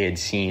they had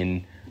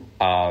seen,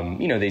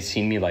 they'd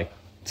seen me like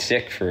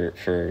sick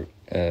for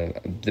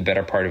the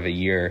better part of a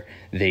year,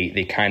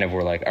 they kind of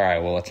were like, all right,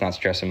 well, let's not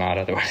stress him out,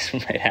 otherwise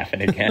it might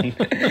happen again.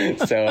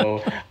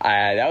 So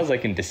that was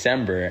like in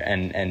December,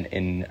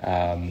 and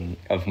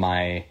of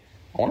my,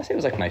 I want to say it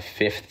was like my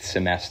 5th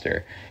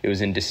semester. It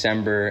was in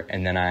December,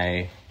 and then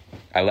I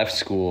left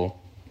school,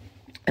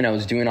 and I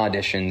was doing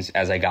auditions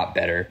as I got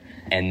better.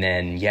 And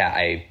then,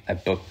 I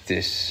booked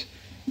this,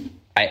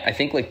 I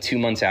think like 2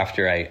 months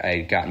after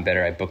I gotten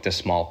better, I booked a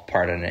small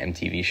part on an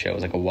MTV show. It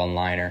was like a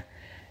one-liner.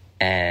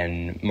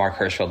 And Mark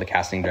Hirschfeld, the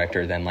casting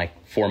director, then like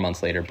 4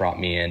 months later brought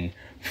me in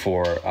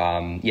for,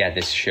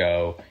 this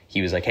show.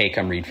 He was like, hey,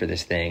 come read for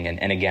this thing.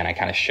 And again, I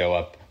kind of show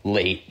up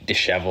late,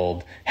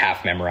 disheveled,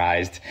 half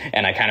memorized,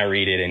 and I kind of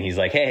read it, and he's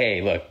like,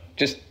 hey, look,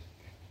 just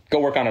go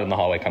work on it in the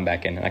hallway, come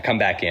back in. And I come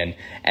back in,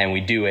 and we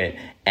do it,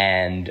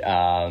 and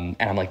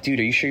I'm like,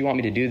 dude, are you sure you want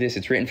me to do this?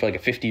 It's written for like a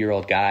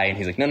 50-year-old guy. And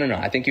he's like, no,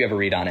 I think you have a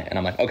read on it. And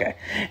I'm like, okay.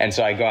 And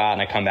so I go out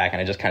and I come back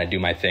and I just kind of do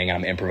my thing, and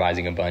I'm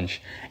improvising a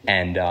bunch.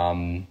 And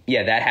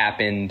that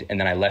happened, and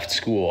then I left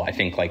school. I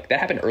think like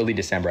that happened early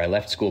December. I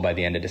left school by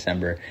the end of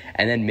December,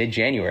 and then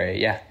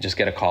mid-January, just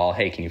get a call,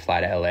 hey, can you fly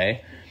to LA?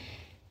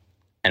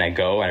 And I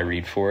go and I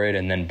read for it,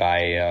 and then by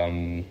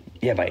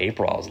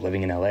April I was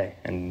living in LA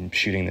and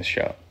shooting this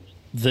show.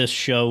 This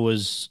show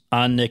was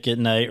on Nick at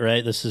Night,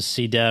 right? This is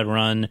See Dad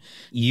Run.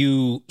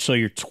 So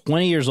you're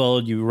 20 years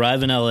old, you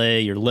arrive in LA,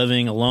 you're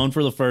living alone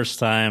for the first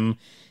time,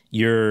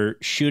 you're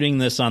shooting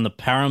this on the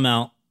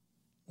Paramount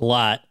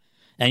lot,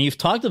 and you've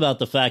talked about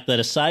the fact that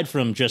aside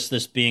from just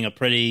this being a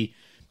pretty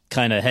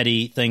kind of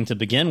heady thing to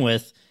begin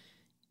with,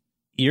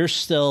 you're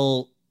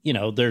still,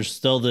 there's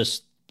still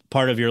this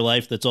part of your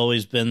life that's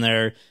always been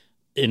there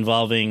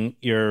involving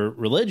your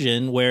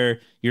religion, where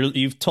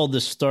you've told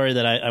this story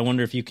that I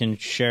wonder if you can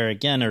share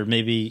again or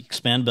maybe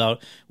expand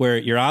about, where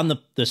you're on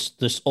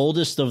this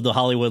oldest of the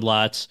Hollywood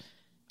lots,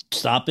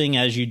 stopping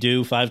as you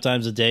do 5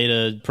 times a day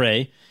to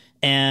pray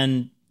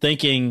and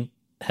thinking,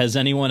 has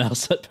anyone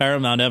else at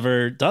Paramount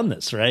ever done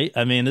this? Right.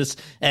 I mean, this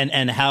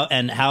and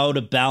how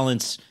to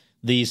balance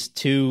these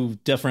two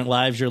different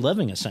lives you're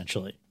living,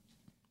 essentially.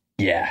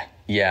 Yeah,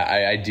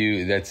 I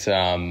do. That's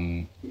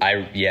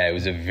it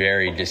was a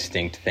very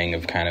distinct thing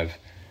of kind of,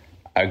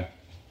 I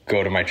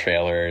go to my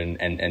trailer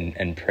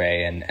and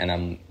pray, and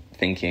I'm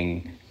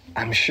thinking,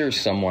 I'm sure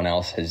someone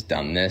else has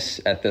done this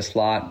at this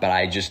lot, but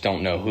I just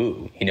don't know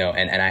who,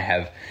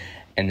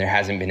 and there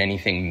hasn't been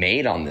anything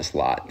made on this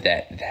lot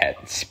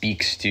that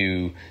speaks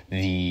to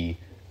the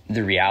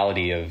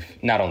reality of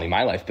not only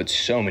my life, but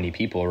so many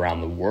people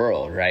around the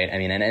world, right? I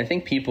mean, and I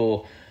think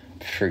people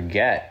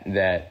forget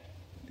that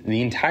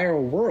the entire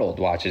world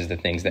watches the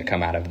things that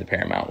come out of the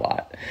Paramount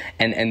lot.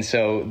 And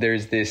so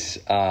there's this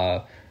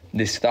thought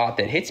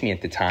that hits me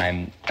at the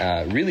time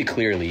really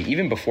clearly,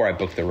 even before I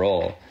booked the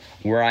role,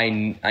 where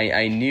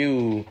I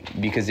knew,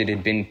 because it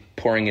had been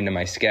pouring into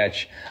my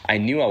sketch, I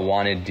knew I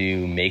wanted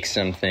to make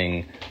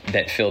something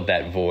that filled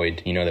that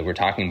void, that we're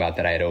talking about,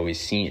 that I had always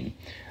seen.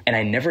 And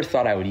I never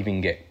thought I would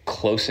even get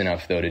close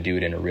enough, though, to do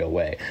it in a real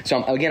way.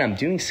 So I'm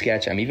doing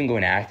sketch. I'm even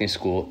going to acting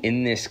school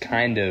in this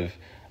kind of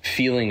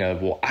feeling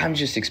of, well, I'm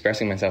just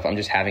expressing myself. I'm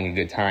just having a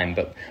good time.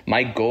 But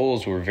my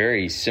goals were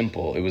very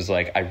simple. It was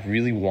like, I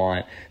really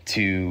want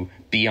to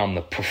be on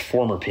the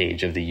performer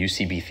page of the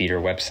UCB Theater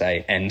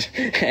website and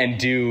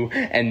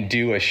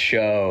do a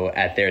show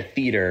at their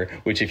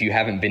theater, which, if you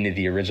haven't been to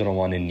the original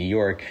one in New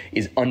York,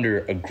 is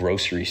under a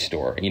grocery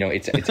store.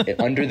 It's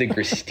under the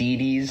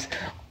Gristedes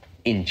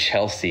in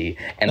Chelsea,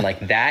 and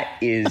like, that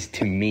is,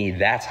 to me,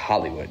 that's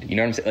Hollywood. You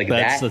know what I'm saying? Like,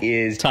 that's that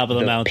is top of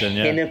the mountain.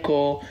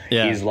 Pinnacle.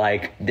 Is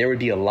like, there would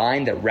be a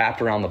line that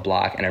wrapped around the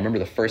block, and I remember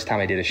the first time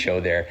I did a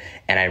show there,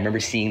 and I remember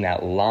seeing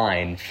that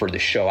line for the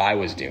show I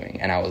was doing,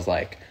 and I was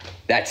like,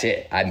 that's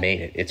it. I made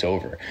it. It's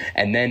over.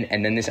 And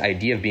then this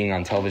idea of being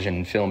on television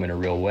and film in a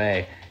real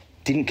way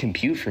didn't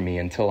compute for me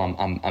until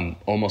I'm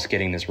almost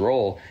getting this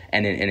role,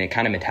 and it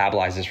kind of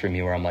metabolizes for me,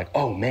 where I'm like,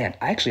 oh man,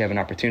 I actually have an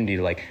opportunity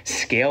to like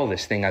scale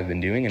this thing I've been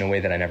doing in a way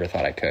that I never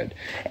thought I could.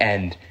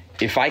 And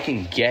if I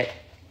can get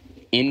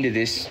into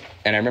this,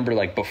 and I remember,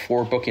 like,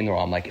 before booking the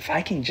role, I'm like, if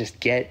I can just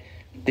get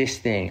this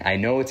thing, I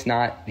know it's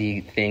not the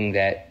thing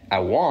that I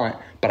want,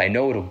 but I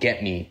know it'll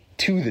get me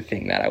to the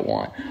thing that I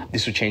want.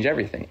 This would change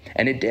everything.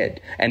 And it did.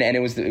 And it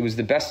was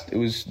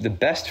the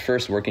best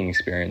first working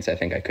experience I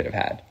think I could have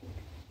had.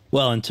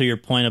 Well, and to your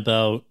point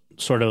about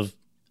sort of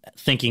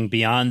thinking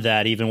beyond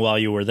that, even while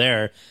you were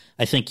there,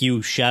 I think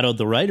you shadowed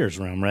the writer's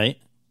room, right?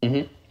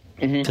 Mm-hmm.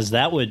 Because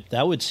that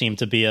would seem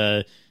to be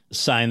a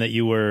sign that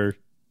you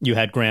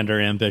had grander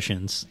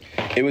ambitions.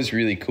 It was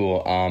really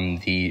cool.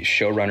 The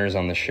showrunners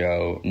on the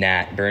show,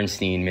 Nat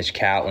Bernstein, Mitch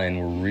Catlin,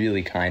 were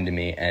really kind to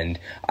me, and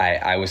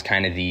I was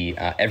kind of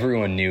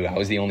everyone knew I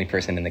was the only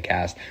person in the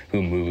cast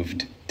who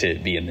moved to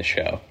be in the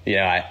show.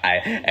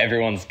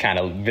 Everyone's kind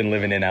of been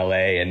living in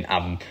LA, and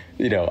I've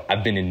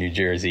been in New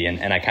Jersey,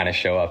 and I kind of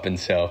show up, and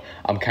so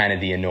I'm kind of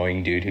the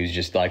annoying dude who's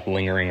just like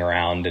lingering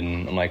around,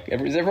 and I'm like,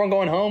 is everyone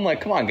going home?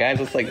 Like, come on,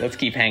 guys, let's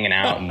keep hanging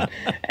out,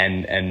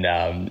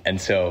 and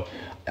so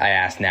I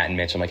asked Nat and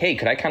Mitch, I'm like, hey,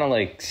 could I kind of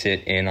like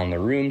sit in on the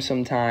room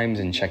sometimes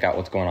and check out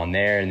what's going on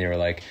there? And they were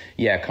like,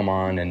 yeah, come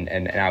on.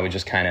 And I would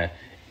just kind of,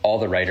 all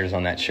the writers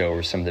on that show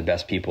were some of the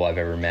best people I've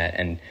ever met.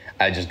 And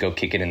I'd just go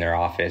kick it in their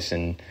office,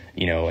 and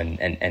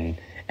I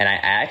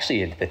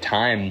actually, at the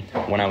time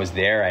when I was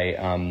there,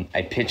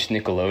 I pitched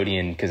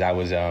Nickelodeon, because I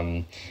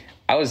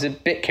was a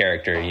bit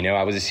character,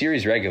 I was a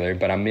series regular,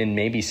 but I'm in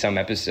maybe some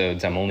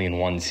episodes, I'm only in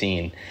one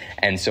scene.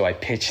 And so I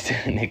pitched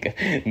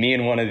me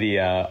and one of the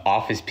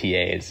office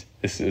PAs,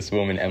 this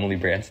woman, Emily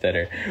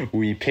Brandstetter,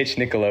 we pitched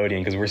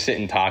Nickelodeon, because we're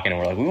sitting talking, and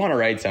we're like, we want to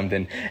write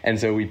something. And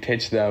so we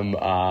pitched them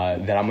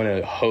that I'm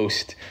going to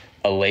host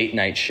a late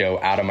night show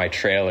out of my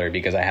trailer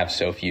because I have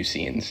so few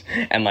scenes,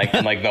 and like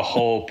the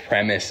whole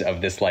premise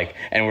of this, like,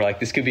 and we're like,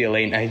 this could be a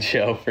late night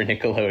show for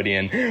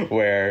Nickelodeon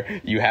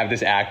where you have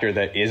this actor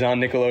that is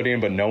on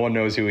Nickelodeon, but no one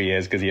knows who he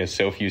is because he has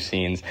so few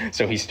scenes.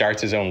 So he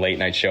starts his own late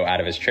night show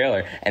out of his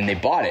trailer, and they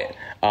bought it.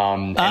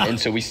 And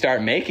so we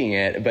start making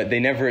it, but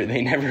they never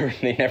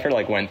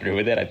like went through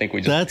with it. I think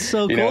we just, that's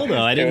so cool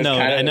though. I didn't know.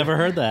 I never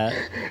heard that.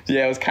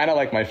 Yeah. It was kind of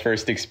like my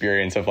first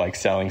experience of like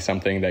selling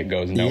something that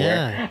goes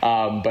nowhere.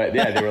 Yeah. But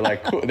yeah, they were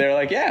like, cool. They were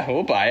like, yeah,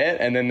 we'll buy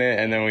it. And then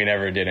we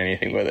never did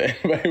anything with it.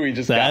 But we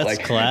just got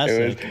like,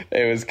 classic.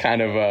 It was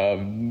kind of a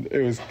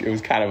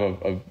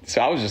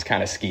so I was just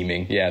kind of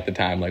scheming. Yeah. At the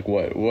time, like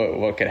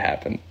what could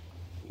happen?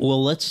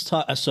 Well, let's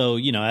talk. So,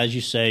 as you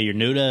say, you're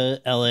new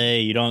to LA.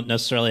 You don't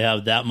necessarily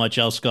have that much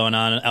else going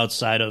on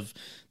outside of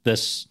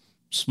this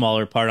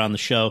smaller part on the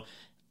show.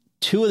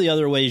 Two of the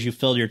other ways you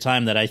filled your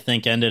time that I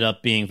think ended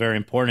up being very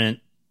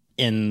important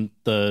in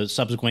the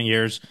subsequent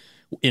years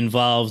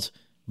involved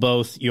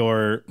both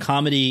your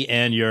comedy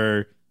and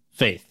your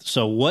faith.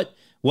 So what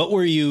what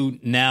were you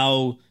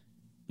now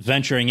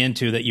venturing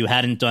into that you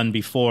hadn't done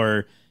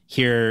before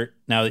here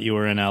now that you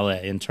were in LA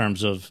in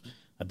terms of,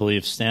 I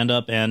believe,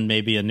 stand-up and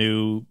maybe a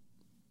new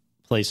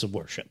place of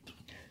worship?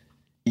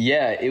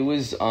 Yeah, it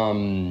was,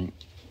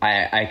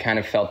 I kind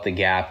of felt the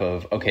gap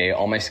of, okay,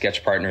 all my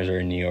sketch partners are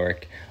in New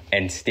York,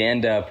 and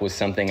stand-up was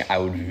something I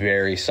would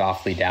very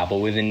softly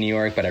dabble with in New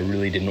York, but I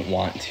really didn't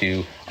want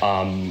to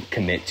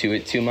commit to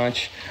it too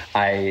much.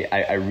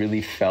 I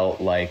really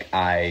felt like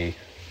I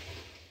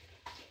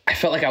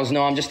felt like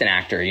I'm just an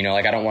actor, you know,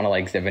 like I don't want to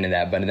like step into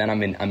that. But then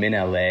I'm in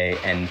LA,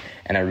 and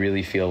I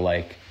really feel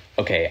like,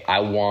 okay, I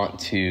want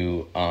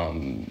to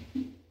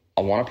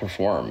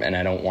perform, and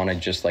I don't want to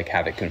just like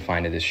have it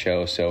confined to this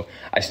show. So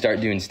I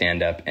start doing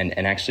stand-up,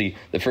 and actually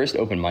the first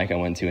open mic I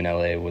went to in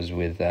LA was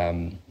with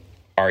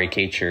Ari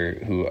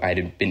Kacher, who I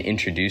had been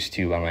introduced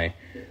to by my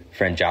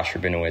friend Josh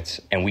Rabinowitz.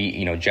 And we,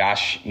 you know,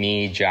 Josh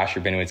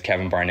Rabinowitz,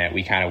 Kevin Barnett,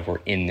 we kind of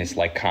were in this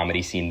like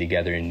comedy scene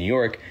together in New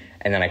York.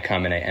 And then I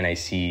come and I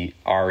see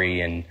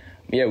Ari, and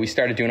yeah, we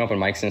started doing open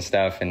mics and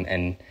stuff,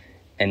 and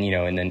you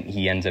know, and then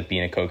he ends up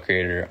being a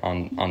co-creator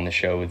on the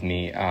show with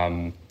me.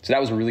 So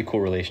that was a really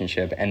cool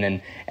relationship.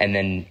 And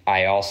then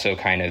I also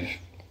kind of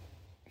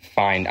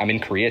I'm in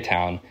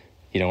Koreatown.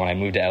 You know, when I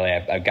moved to LA,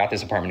 I got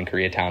this apartment in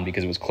Koreatown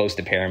because it was close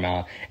to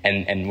Paramount.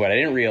 And what I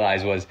didn't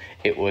realize was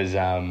it was,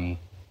 I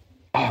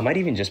might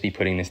even just be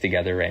putting this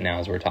together right now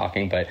as we're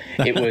talking, but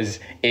it was,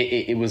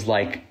 it was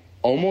like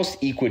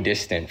almost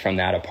equidistant from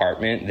that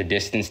apartment, the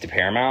distance to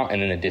Paramount,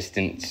 and then the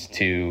distance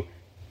to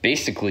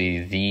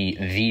basically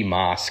the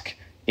mosque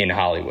in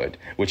Hollywood,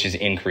 which is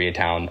in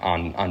Koreatown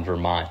on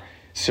Vermont.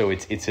 So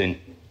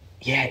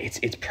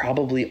it's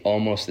probably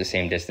almost the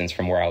same distance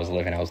from where I was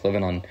living. I was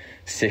living on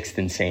 6th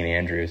and St.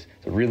 Andrews,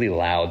 it's a really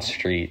loud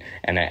street,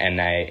 and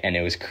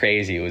it was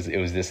crazy. It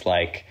was this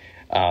like,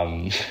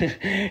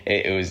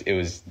 it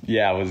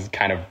was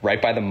kind of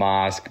right by the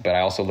mosque, but I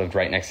also lived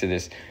right next to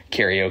this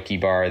karaoke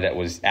bar that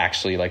was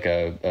actually like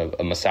a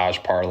massage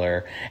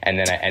parlor, and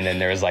then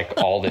there was like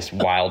all this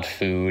wild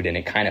food, and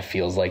it kind of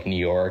feels like New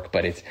York,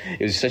 but it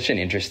was such an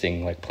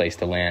interesting like place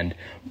to land.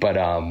 But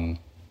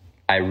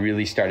I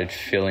really started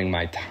filling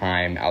my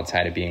time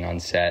outside of being on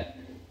set,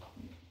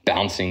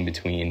 bouncing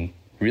between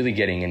really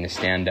getting into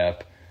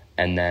stand-up,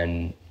 and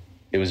then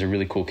it was a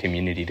really cool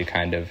community to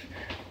kind of,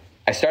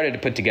 I started to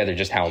put together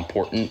just how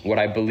important what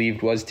I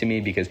believed was to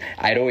me, because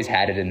I'd always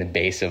had it in the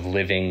base of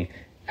living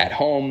at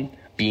home,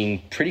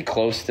 being pretty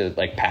close to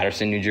like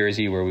Paterson, New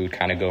Jersey, where we would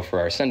kind of go for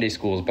our Sunday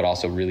schools, but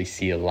also really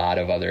see a lot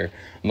of other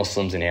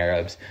Muslims and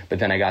Arabs. But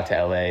then I got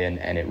to LA,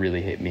 and it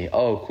really hit me,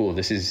 oh, cool,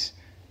 this is,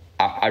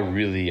 I'm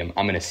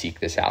going to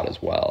seek this out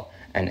as well.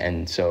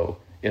 And so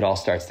it all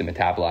starts to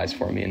metabolize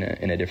for me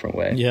in a different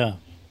way. Yeah.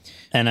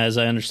 And as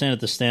I understand it,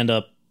 the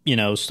stand-up, you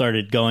know,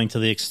 started going to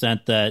the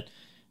extent that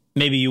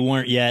maybe you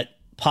weren't yet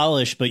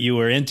polished, but you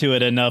were into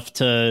it enough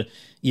to,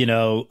 you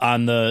know,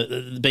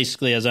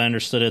 basically, as I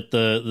understood it,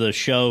 the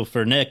show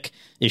for Nick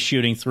is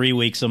shooting 3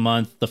 weeks a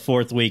month. The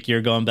 4th week,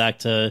 you're going back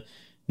to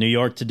New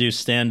York to do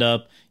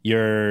stand-up.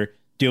 You're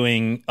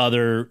doing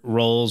other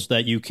roles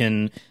that you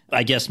can,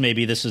 I guess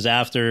maybe this is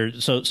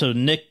after. So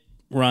Nick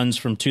runs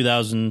from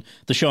the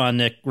show on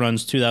Nick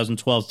runs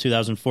 2012 to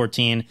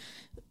 2014.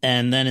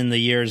 And then in the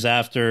years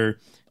after,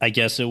 I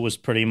guess it was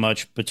pretty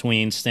much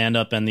between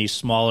stand-up and these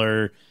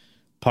smaller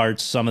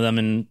parts, some of them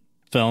in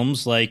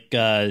films like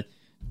Don't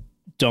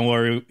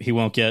Worry, He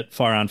Won't Get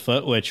Far on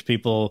Foot, which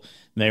people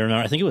may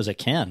remember. I think it was at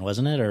Cannes,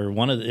 wasn't it? Or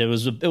it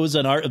was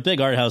a big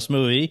art house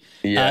movie.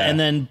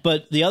 Yeah.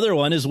 But the other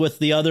one is with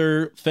the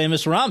other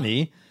famous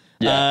Rami,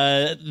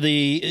 a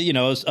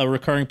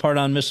recurring part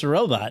on Mr.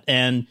 Robot.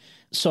 And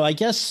so I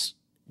guess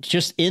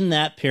just in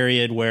that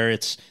period where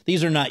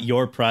these are not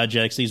your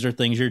projects, these are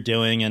things you're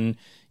doing and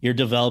you're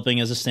developing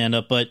as a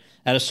stand-up. But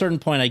at a certain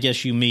point, I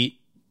guess you meet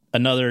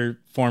another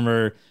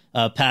former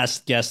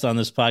past guest on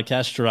this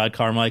podcast, Jerrod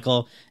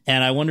Carmichael.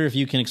 And I wonder if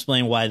you can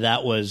explain why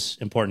that was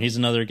important. He's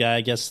another guy,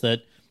 I guess,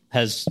 that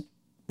has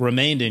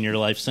remained in your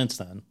life since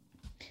then.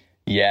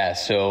 Yeah.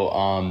 So,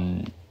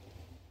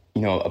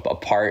 a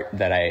part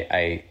that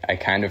I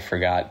kind of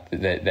forgot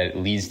that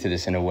leads to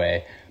this in a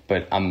way,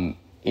 but I'm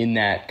in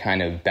that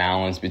kind of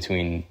balance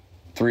between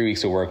 3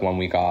 weeks of work, 1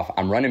 week off.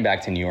 I'm running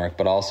back to New York,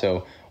 but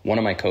also one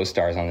of my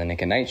co-stars on the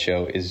Nick at Night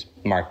show is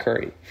Mark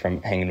Curry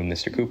from Hanging with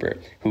Mr. Cooper,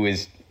 who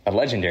is a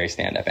legendary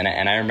stand-up. And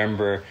I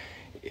remember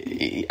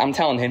I'm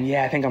telling him,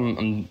 I think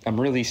I'm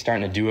really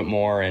starting to do it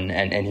more.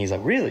 And he's like,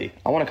 really?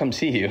 I want to come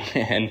see you.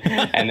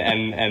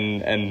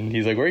 and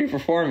he's like, where are you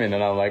performing?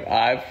 And I'm like,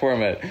 I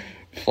perform at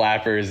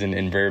Flappers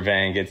in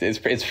Burbank.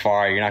 It's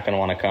far. You're not going to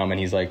want to come. And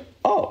he's like,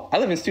 oh, I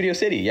live in Studio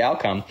City. Yeah, I'll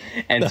come.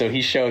 And so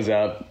he shows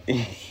up.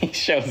 He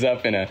shows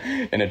up in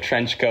a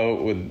trench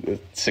coat with a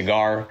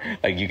cigar.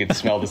 Like you could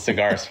smell the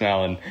cigar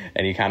smell. And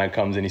he kind of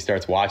comes and he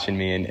starts watching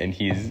me. And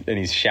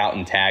he's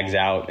shouting tags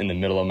out in the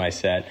middle of my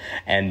set.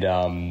 And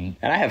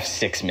I have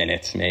 6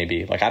 minutes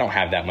maybe. Like I don't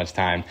have that much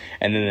time.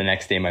 And then the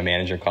next day my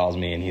manager calls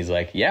me and he's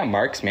like, yeah,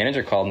 Mark's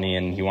manager called me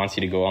and he wants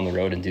you to go on the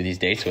road and do these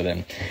dates with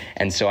him.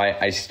 And so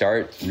I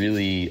start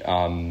really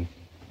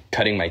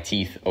cutting my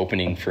teeth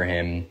opening for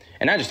him,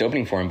 and not just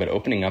opening for him, but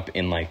opening up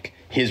in like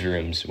his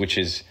rooms, which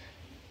is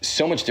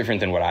so much different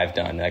than what I've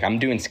done. Like I'm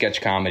doing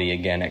sketch comedy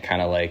again at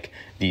kind of like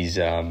these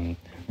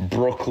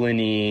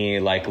Brooklyn-y,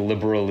 like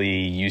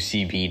liberally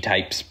UCB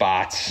type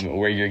spots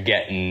where you're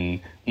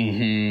getting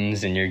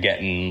mm-hms and you're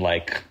getting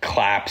like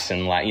claps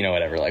and like, you know,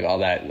 whatever, like all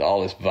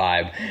this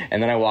vibe.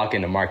 And then I walk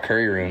into Mark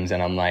Curry rooms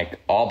and I'm like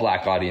all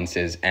black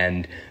audiences,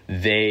 and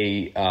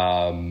they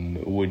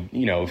would,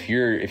 you know, if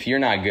you're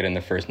not good in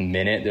the first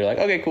minute, they're like,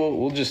 okay, cool,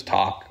 we'll just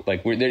talk.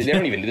 Like they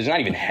don't even, there's not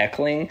even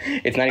heckling.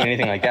 It's not even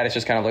anything like that. It's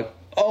just kind of like,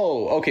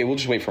 oh, okay, we'll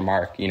just wait for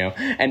Mark, you know?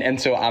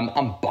 And so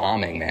I'm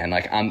bombing, man.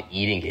 Like I'm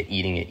eating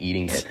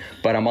it.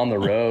 But I'm on the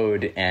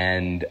road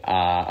and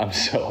I'm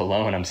so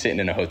alone. I'm sitting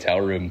in a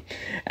hotel room.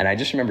 And I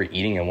just remember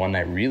eating it one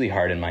night really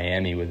hard in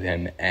Miami with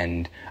him.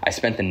 And I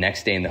spent the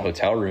next day in the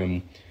hotel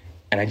room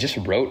and I just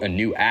wrote a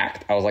new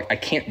act. I was like, I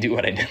can't do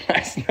what I did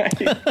last night.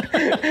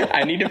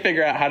 I need to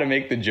figure out how to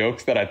make the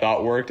jokes that I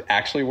thought worked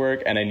actually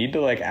work. And I need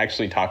to like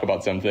actually talk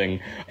about something.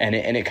 And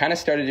it kind of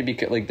started to be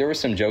like, there were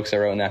some jokes I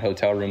wrote in that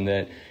hotel room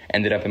that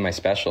ended up in my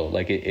special.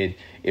 Like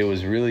it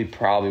was really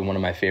probably one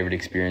of my favorite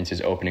experiences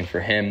opening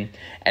for him.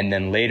 And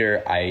then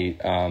later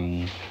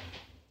I,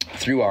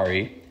 through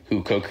Ari,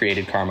 who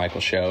co-created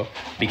Carmichael's show,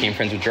 became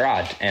friends with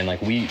Gerard. And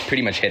like we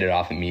pretty much hit it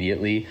off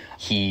immediately.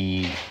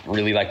 He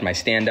really liked my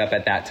stand-up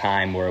at that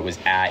time where it was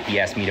at. He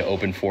asked me to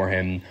open for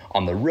him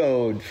on the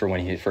road for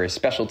his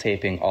special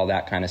taping, all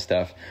that kind of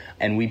stuff.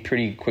 And we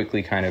pretty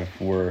quickly kind of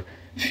were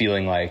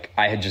feeling like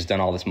I had just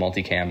done all this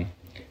multicam.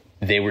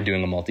 They were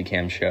doing a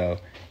multicam show.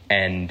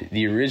 And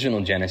the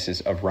original genesis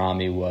of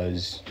Ramy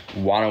was,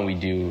 why don't we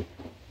do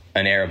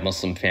an Arab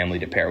Muslim family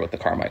to pair with the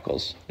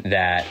Carmichaels?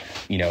 That,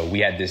 you know, we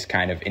had this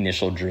kind of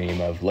initial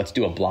dream of let's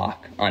do a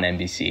block on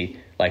NBC,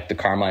 like the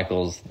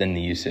Carmichaels, then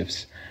the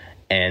Yusufs.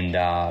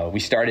 And we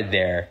started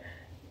there.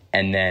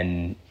 And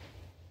then,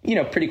 you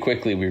know, pretty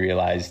quickly we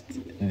realized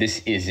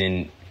this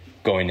isn't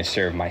going to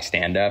serve my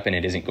stand-up, and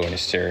it isn't going to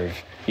serve,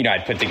 you know,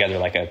 I'd put together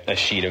like a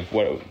sheet of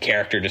what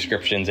character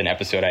descriptions and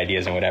episode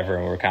ideas and whatever,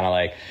 and we're kind of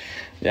like,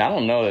 yeah, I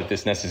don't know that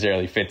this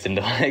necessarily fits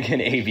into like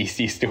an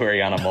ABC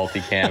story on a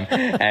multicam.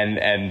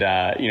 and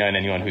you know, and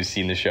anyone who's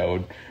seen the show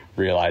would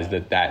realize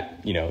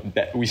that you know,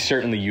 that we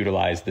certainly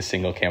utilize the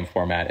single cam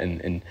format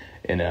in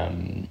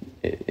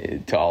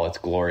to all its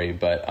glory.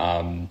 But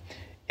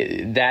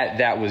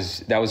that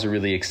was a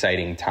really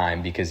exciting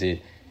time because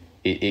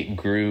it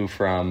grew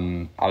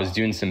from, I was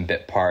doing some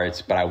bit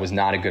parts, but I was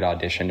not a good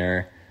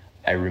auditioner.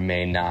 I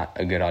remain not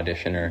a good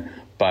auditioner,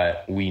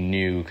 but we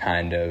knew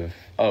kind of,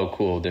 oh,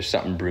 cool, there's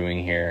something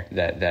brewing here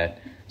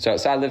so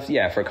I lived,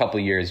 for a couple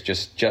of years,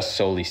 just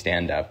solely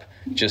stand up,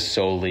 just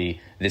solely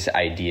this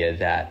idea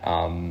that,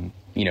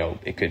 you know,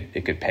 it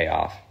could pay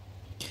off.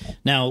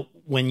 Now,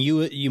 when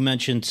you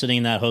mentioned sitting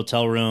in that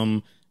hotel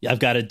room,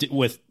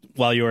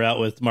 while you were out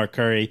with Mark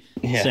Curry,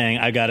 saying,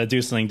 I got to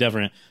do something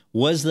different.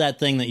 Was that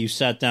thing that you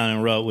sat down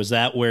and wrote, was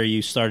that where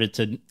you started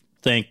to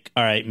think,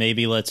 all right,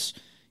 maybe let's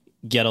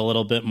get a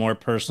little bit more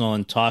personal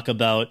and talk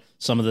about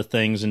some of the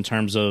things in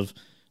terms of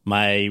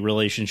my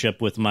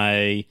relationship with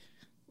my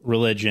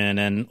religion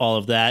and all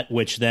of that,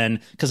 which then,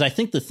 because I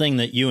think the thing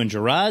that you and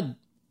Gerard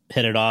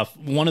hit it off,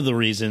 one of the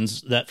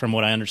reasons that, from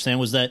what I understand,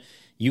 was that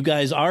you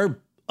guys are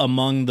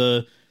among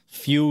the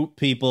few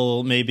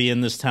people maybe in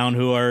this town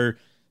who are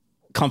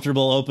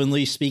comfortable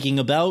openly speaking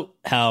about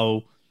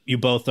how you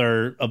both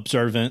are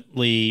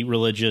observantly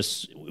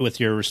religious with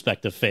your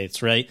respective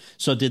faiths, right?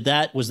 So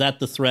was that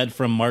the thread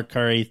from Mark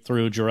Curry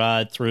through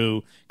Gerard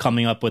through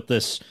coming up with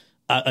this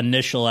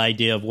initial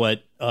idea of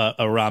what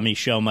a Ramy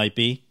show might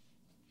be?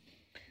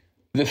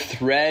 The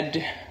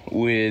thread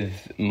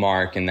with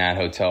Mark in that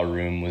hotel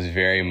room was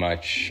very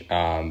much,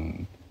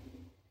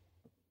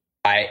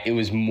 it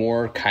was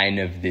more kind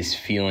of this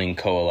feeling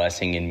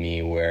coalescing in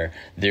me where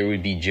there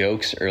would be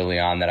jokes early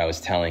on that I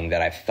was telling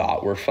that I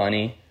thought were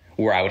funny,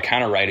 where I would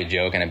kind of write a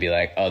joke and I'd be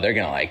like, oh, they're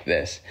going to like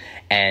this.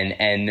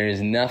 And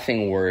there's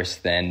nothing worse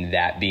than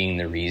that being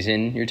the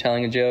reason you're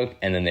telling a joke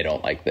and then they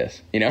don't like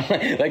this, you know,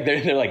 like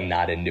they're like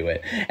not into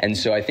it. And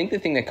so I think the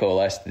thing that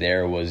coalesced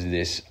there was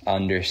this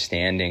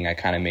understanding I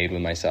kind of made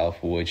with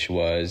myself, which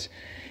was,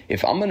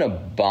 if I'm going to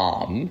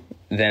bomb,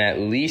 then at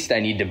least I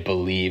need to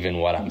believe in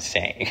what I'm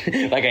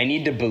saying. Like I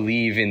need to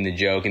believe in the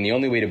joke. And the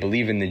only way to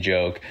believe in the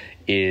joke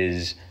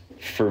is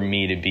for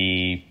me to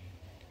be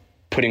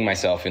putting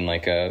myself in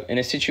in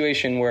a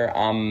situation where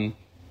I'm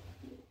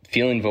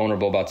feeling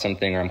vulnerable about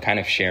something, or I'm kind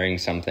of sharing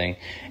something.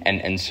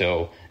 And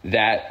so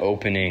that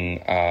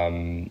opening,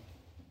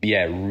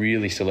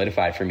 really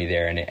solidified for me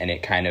there. And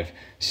it kind of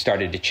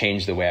started to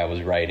change the way I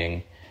was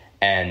writing.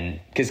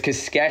 And cause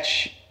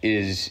sketch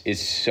is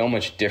so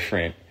much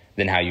different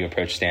than how you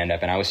approach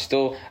stand-up. And I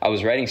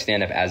was writing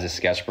stand-up as a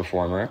sketch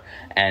performer.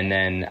 And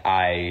then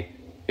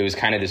it was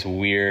kind of this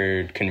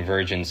weird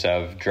convergence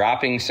of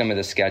dropping some of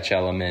the sketch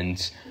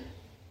elements,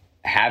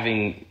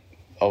 having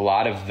a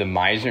lot of the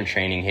Meisner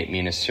training hit me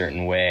in a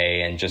certain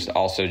way, and just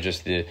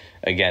the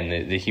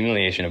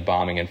humiliation of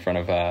bombing in front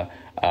of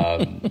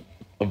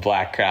a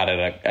black crowd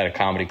at a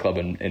comedy club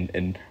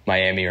in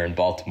Miami or in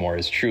Baltimore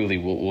is truly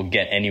will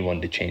get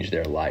anyone to change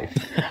their life.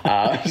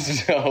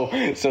 So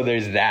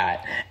there's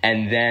that.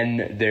 And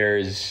then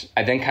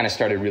I then kind of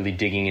started really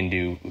digging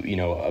into,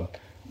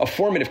 a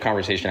formative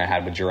conversation I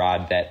had with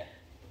Gerard that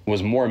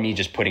was more me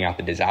just putting out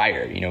the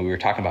desire. We were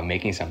talking about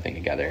making something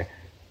together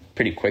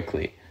pretty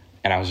quickly.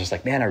 And I was just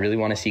like, man, I really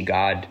want to see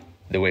God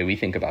the way we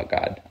think about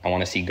God. I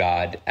want to see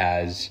God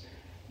as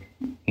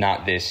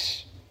not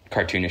this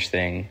cartoonish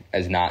thing,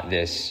 as not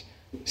this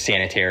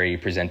sanitary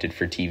presented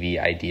for TV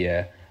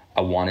idea.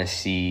 I want to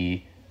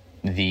see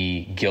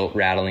the guilt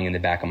rattling in the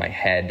back of my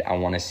head. I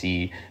want to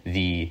see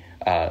the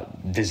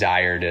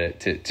desire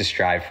to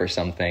strive for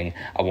something.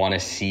 I want to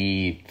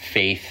see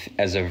faith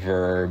as a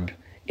verb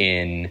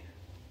in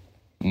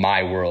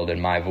my world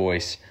and my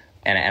voice.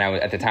 And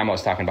at the time I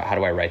was talking about how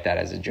do I write that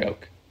as a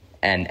joke,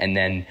 and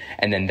then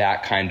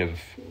that kind of,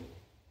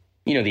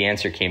 the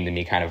answer came to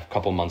me kind of a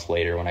couple months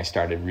later when I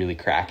started really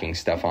cracking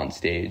stuff on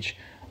stage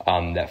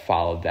that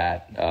followed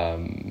that,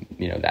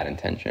 that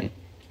intention.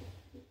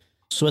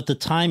 So at the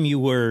time you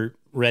were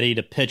ready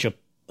to pitch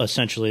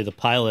essentially the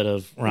pilot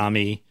of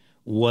Ramy,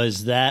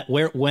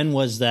 when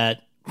was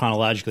that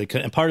chronologically?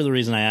 And part of the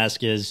reason I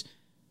ask is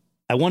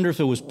I wonder if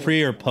it was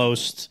pre or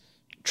post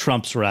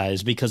Trump's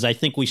rise, because I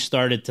think we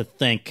started to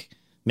think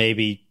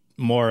maybe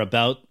more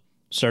about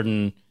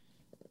certain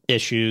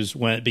issues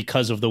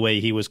because of the way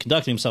he was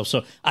conducting himself.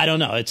 So I don't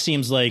know. It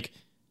seems like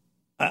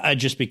I'd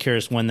just be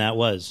curious when that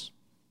was.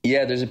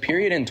 Yeah, there's a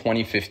period in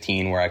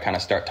 2015 where I kind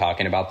of start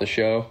talking about the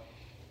show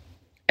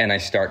and I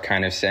start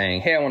kind of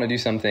saying, hey, I want to do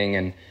something.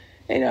 And,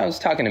 I was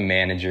talking to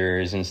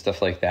managers and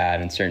stuff like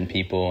that and certain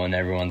people, and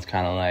everyone's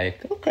kind of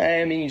like,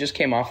 okay, you just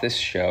came off this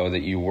show that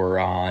you were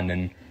on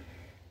and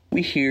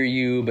we hear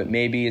you, but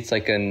maybe it's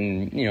like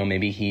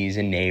maybe he's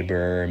a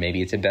neighbor,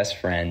 maybe it's a best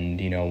friend,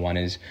 one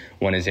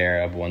is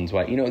Arab, one's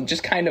white,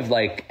 just kind of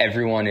like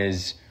everyone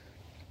is,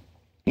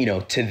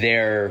 to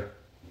their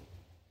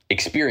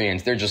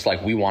experience, they're just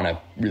like, we want to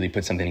really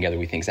put something together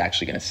we think is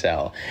actually going to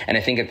sell. And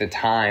I think at the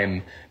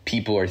time,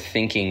 people are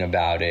thinking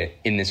about it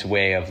in this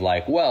way of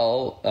like,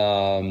 well,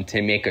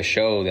 to make a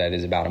show that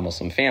is about a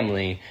Muslim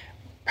family,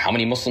 how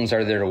many Muslims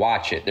are there to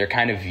watch it? They're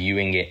kind of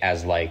viewing it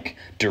as like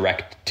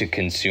direct to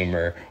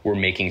consumer. We're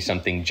making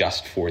something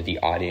just for the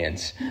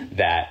audience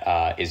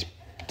that is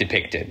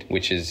depicted,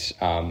 which is,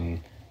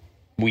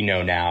 we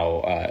know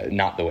now,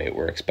 not the way it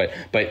works. But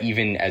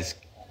even as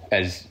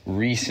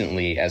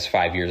recently as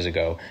 5 years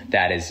ago,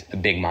 that is a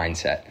big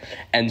mindset.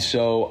 And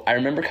so I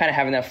remember kind of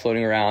having that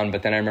floating around,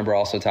 but then I remember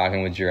also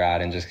talking with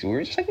Gerard and we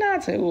were just like, nah,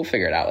 we'll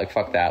figure it out. Like,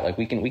 fuck that. Like,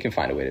 we can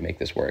find a way to make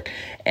this work.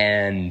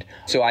 And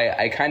so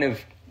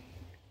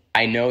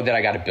I know that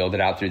I got to build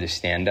it out through the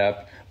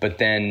stand-up, but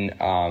then,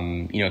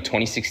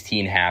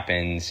 2016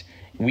 happens.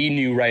 We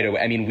knew right away.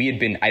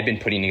 I'd been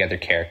putting together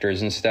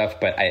characters and stuff,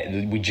 but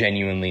we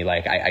genuinely,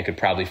 like, I could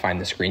probably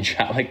find the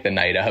screenshot like the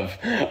night of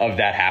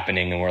that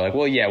happening, and we're like,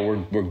 well, yeah,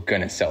 we're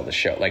gonna sell the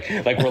show. Like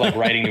we're like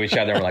writing to each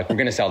other, and we're like, we're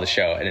gonna sell the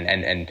show,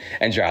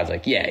 and Gerard's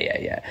like,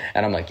 yeah,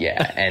 and I'm like,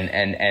 yeah,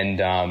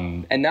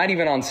 and not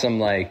even on some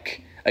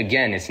like.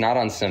 Again, it's not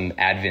on some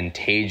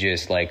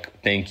advantageous,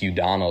 like, thank you,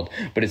 Donald,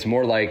 but it's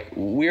more like,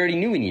 we already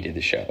knew we needed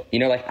the show.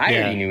 I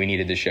already knew we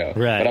needed the show.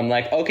 Right. But I'm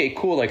like, okay,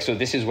 cool. Like, so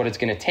this is what it's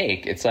going to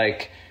take. It's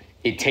like,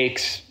 it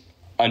takes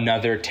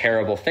another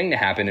terrible thing to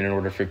happen in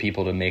order for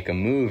people to make a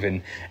move.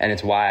 And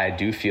it's why I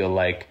do feel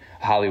like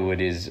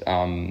Hollywood is,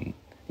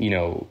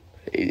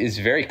 is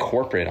very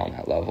corporate on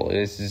that level.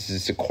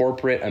 It's a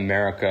corporate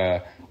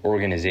America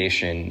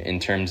organization in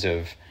terms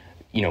of,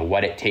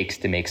 what it takes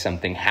to make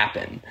something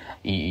happen.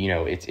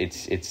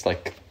 It's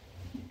like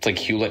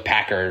Hewlett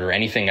Packard or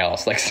anything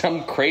else. Like,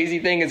 some crazy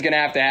thing is going to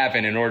have to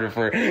happen in order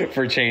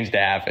for change to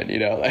happen.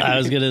 I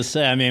was going to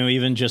say,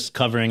 even just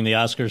covering the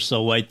Oscars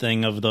So White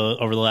thing over the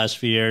last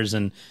few years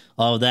and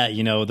all of that,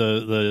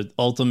 the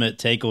ultimate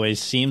takeaway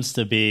seems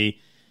to be,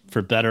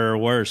 for better or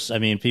worse.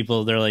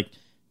 People, they're like,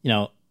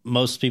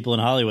 most people in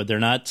Hollywood, they're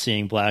not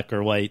seeing black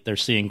or white, they're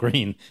seeing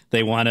green.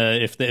 They want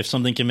to, if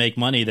something can make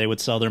money, they would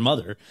sell their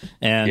mother.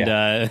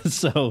 And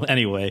so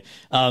anyway,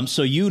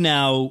 so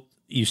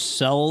you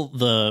sell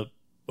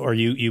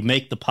you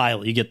make the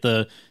pilot, you get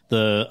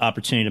the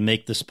opportunity to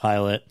make this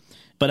pilot.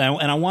 But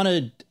I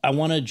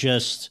want to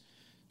just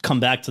come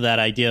back to that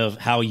idea of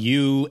how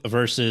you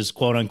versus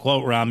quote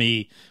unquote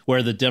Ramy,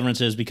 where the difference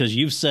is, because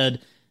you've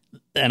said,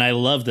 and I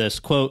love this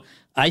quote,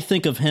 I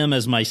think of him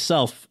as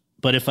myself,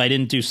 but if I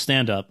didn't do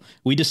stand-up,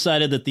 we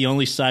decided that the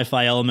only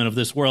sci-fi element of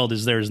this world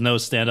is there is no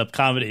stand-up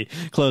comedy,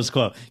 close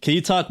quote. Can you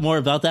talk more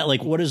about that?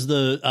 Like, what does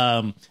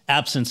the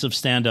absence of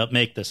stand-up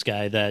make this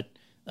guy that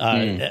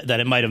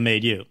it might have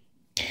made you?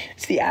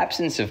 It's the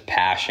absence of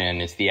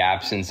passion. It's the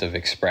absence of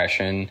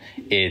expression.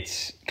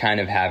 It's kind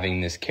of having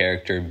this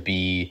character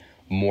be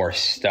more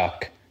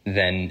stuck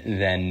than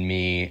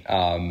me.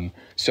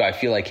 So I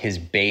feel like his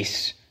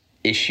base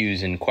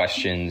issues and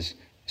questions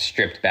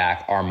stripped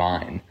back are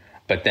mine.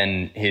 But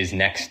then his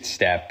next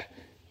step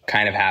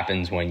kind of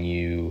happens when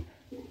you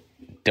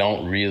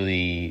don't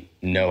really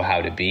know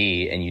how to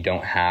be, and you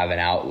don't have an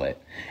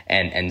outlet.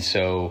 And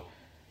so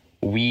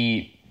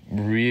we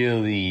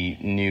really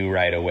knew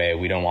right away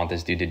we don't want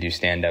this dude to do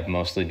stand-up,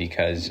 mostly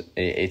because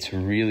it's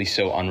really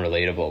so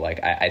unrelatable.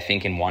 Like, I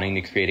think in wanting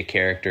to create a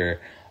character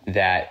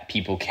that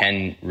people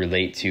can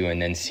relate to and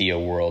then see a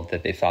world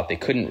that they thought they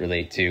couldn't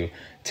relate to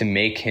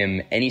make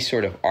him any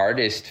sort of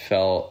artist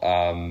felt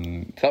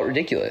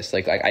ridiculous.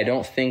 Like I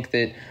don't think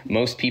that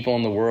most people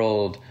in the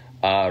world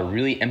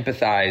really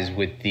empathize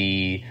with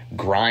the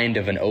grind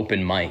of an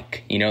open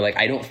mic. You know, like,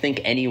 I don't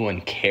think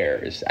anyone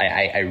cares.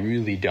 I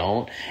really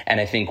don't. And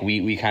I think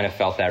we kind of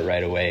felt that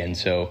right away. And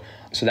so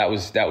that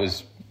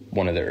was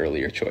one of the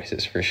earlier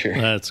choices for sure.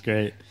 That's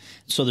great.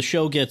 So the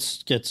show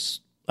gets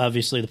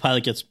obviously the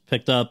pilot gets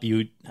picked up.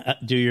 You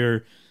do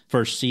your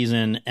first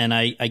season. And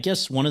I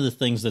guess one of the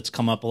things that's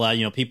come up a lot,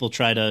 you know, people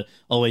try to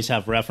always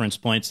have reference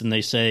points, and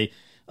they say,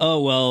 oh,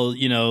 well,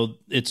 you know,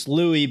 it's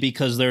Louis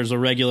because there's a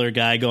regular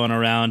guy going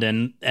around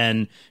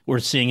and we're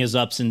seeing his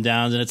ups and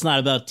downs. And it's not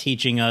about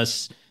teaching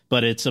us,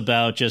 but it's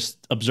about just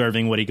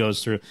observing what he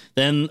goes through.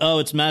 Then, oh,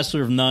 it's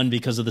Master of None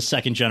because of the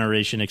second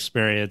generation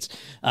experience.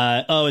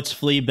 Oh, it's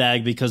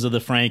Fleabag because of the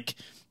Frank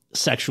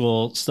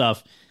sexual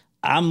stuff.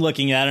 I'm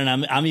looking at it,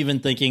 and I'm even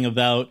thinking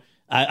about,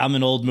 I'm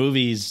an old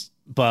movies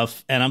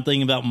buff, and I'm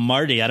thinking about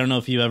Marty. I don't know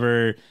if you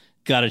ever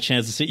got a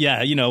chance to see.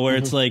 Yeah, you know, where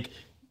it's like,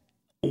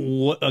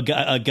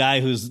 a guy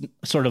who's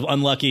sort of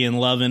unlucky in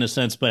love in a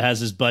sense, but has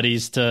his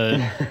buddies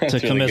to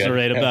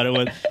commiserate about it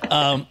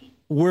with.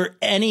 Were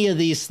any of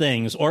these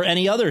things or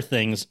any other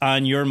things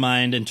on your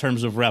mind in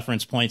terms of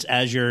reference points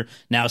as you're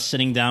now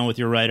sitting down with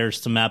your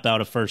writers to map out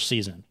a first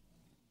season?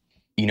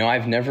 You know,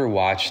 I've never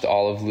watched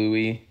all of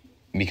Louis,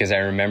 because I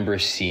remember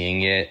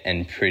seeing it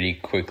and pretty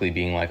quickly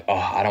being like, oh,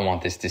 I don't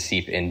want this to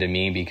seep into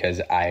me, because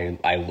I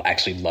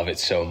actually love it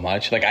so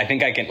much. Like, I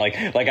think I can, like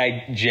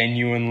I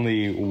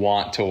genuinely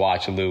want to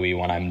watch Louis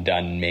when I'm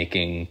done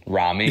making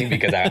Ramy,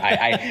 because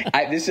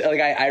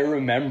I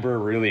remember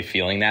really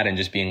feeling that and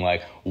just being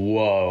like,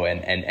 whoa.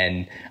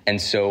 And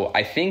so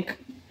I think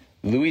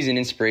Louis is an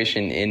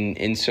inspiration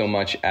in so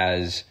much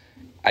as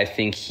I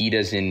think he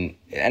doesn't,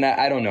 and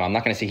I don't know, I'm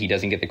not going to say he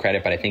doesn't get the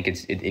credit, but I think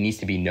it needs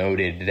to be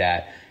noted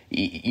that,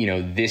 you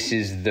know, this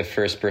is the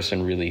first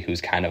person really who's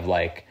kind of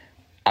like,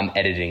 I'm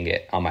editing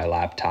it on my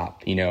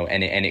laptop, you know,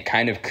 and it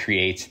kind of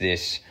creates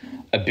this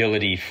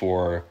ability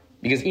for,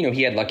 because, you know,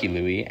 he had Lucky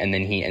Louie, and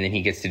then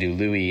he gets to do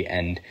Louis,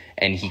 and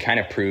he kind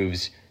of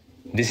proves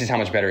this is how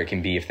much better it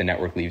can be if the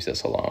network leaves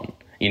us alone,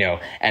 you know,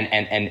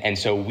 and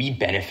so we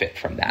benefit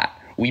from that.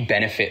 We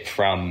benefit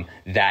from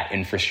that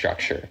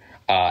infrastructure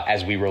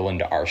as we roll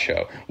into our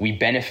show. We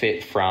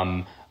benefit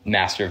from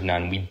Master of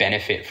None. We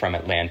benefit from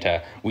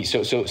Atlanta.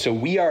 So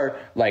we are,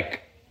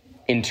 like,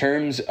 in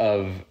terms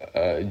of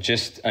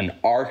just an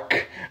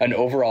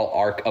overall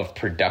arc of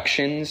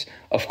productions,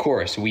 of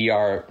course, we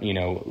are, you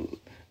know,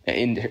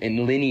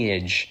 in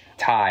lineage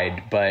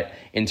tied, but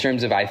in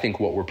terms of, I think,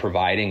 what we're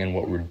providing and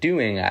what we're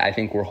doing, I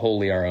think we're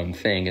wholly our own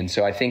thing. And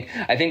so I think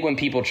when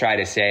people try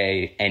to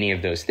say any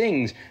of those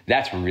things,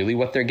 that's really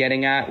what they're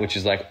getting at, which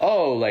is like,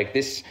 oh, like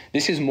this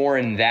is more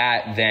in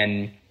that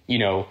than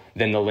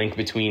the link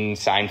between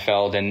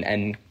Seinfeld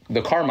and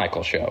the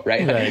Carmichael Show,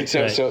 right?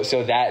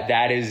 So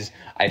that is,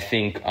 I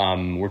think,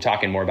 we're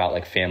talking more about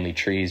like family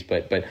trees,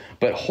 but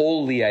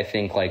wholly, I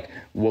think, like,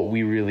 what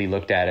we really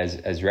looked at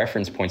as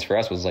reference points for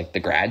us was like The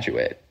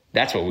Graduate.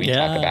 That's what we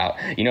talk about.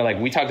 You know, like,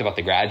 we talked about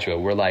The Graduate.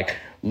 We're like,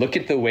 look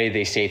at the way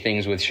they say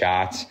things with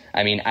shots.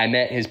 I mean, I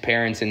met his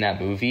parents in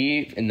that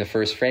movie in the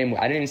first frame.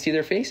 I didn't even see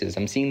their faces.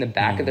 I'm seeing the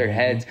back of their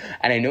heads,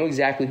 and I know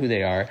exactly who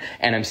they are,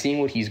 and I'm seeing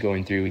what he's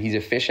going through. He's a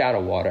fish out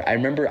of water. I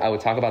remember I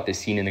would talk about this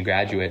scene in The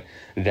Graduate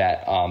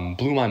that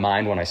blew my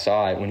mind when I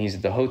saw it, when he's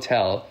at the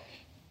hotel.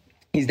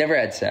 He's never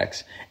had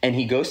sex, and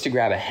he goes to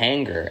grab a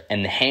hanger,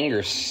 and the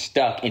hanger's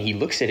stuck, and he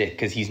looks at it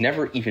because he's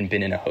never even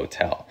been in a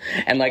hotel.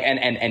 And like,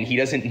 and he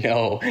doesn't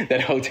know that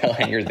hotel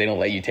hangers, they don't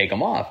let you take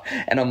them off.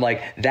 And I'm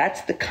like,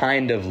 that's the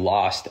kind of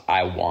Lost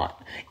I want.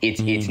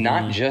 It's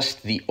not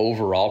just the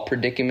overall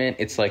predicament.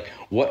 It's like,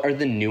 what are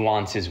the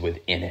nuances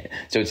within it?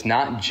 So it's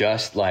not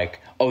just like,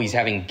 oh, he's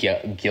having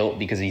guilt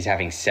because he's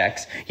having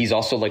sex. He's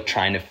also like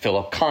trying to fill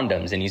up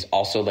condoms, and he's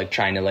also like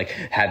trying to like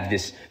have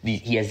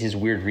he has his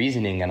weird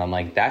reasoning. And I'm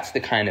like, that's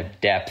the kind of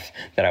depth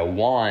that I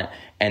want.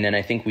 And then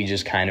I think we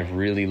just kind of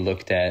really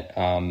looked at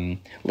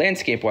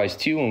landscape wise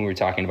too, when we were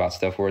talking about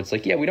stuff where it's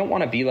like, yeah, we don't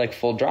want to be like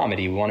full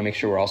dramedy. We want to make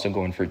sure we're also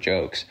going for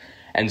jokes.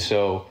 And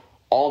so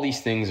all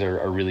these things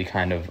are really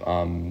kind of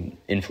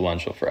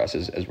influential for us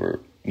as we're,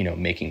 you know,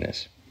 making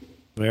this.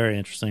 Very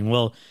interesting.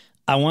 Well,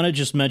 I want to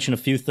just mention a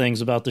few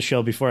things about the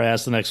show before I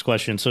ask the next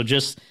question. So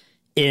just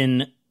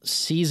in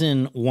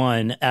season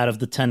 1 out of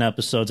the 10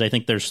 episodes, I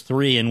think there's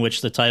 3 in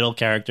which the title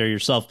character,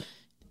 yourself,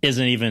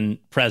 isn't even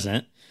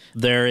present.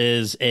 There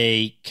is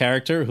a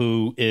character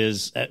who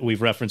is,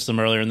 we've referenced them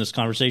earlier in this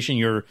conversation,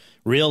 your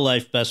real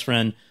life best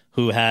friend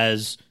who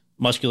has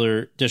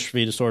muscular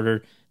dystrophy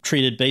disorder,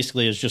 treated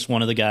basically as just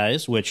one of the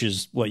guys, which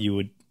is what you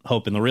would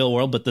hope in the real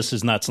world, but this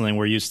is not something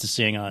we're used to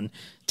seeing on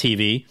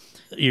TV.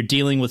 you're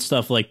dealing with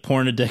stuff like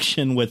porn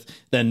addiction with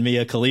then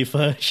Mia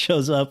Khalifa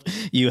shows up.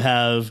 You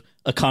have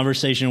a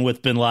conversation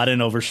with Bin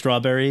Laden over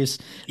strawberries.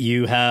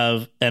 You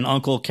have an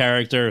uncle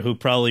character who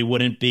probably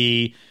wouldn't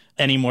be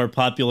any more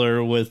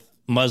popular with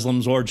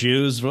Muslims or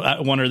Jews,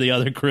 one or the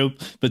other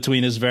group,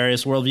 between his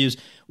various worldviews.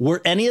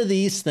 Were any of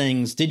these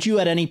things, did you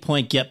at any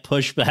point get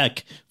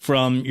pushback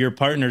from your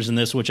partners in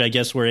this, which I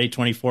guess were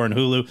A24 and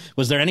Hulu?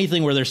 Was there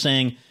anything where they're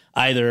saying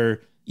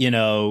either,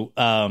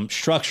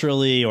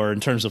 structurally or in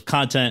terms of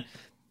content,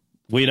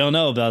 we don't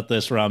know about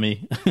this,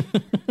 Rami?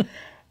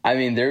 I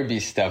mean, there would be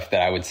stuff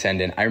that I would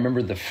send in. I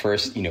remember the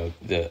first,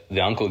 the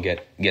uncle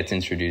gets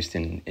introduced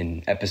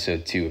in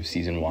episode 2 of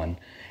season 1.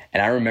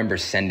 And I remember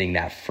sending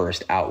that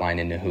first outline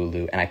into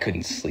Hulu, and I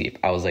couldn't sleep.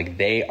 I was like,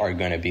 they are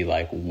going to be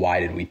like, why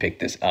did we pick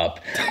this up?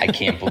 I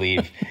can't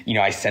believe,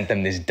 I sent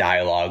them this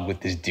dialogue with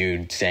this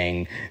dude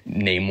saying,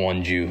 name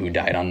one Jew who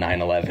died on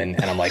 9/11.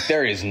 And I'm like,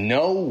 there is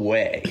no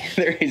way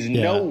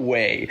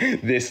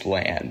this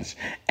lands.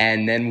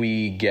 And then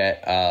we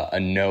get a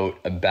note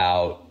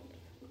about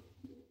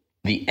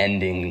the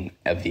ending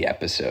of the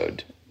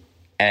episode.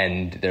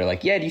 And they're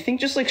like, yeah, do you think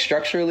just like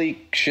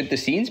structurally, should the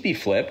scenes be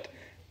flipped?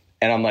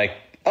 And I'm like,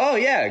 oh,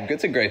 yeah,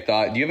 that's a great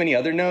thought. Do you have any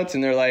other notes?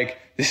 And they're like,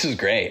 this is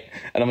great.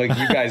 And I'm like,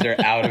 you guys are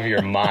out of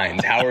your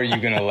minds. How are you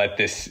going to let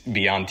this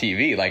be on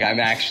TV? Like,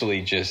 I'm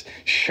actually just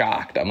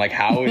shocked. I'm like,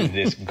 how is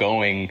this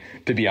going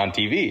to be on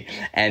TV?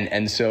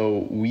 And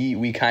so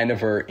we kind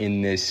of are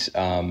in this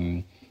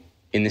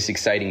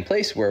exciting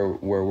place where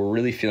we're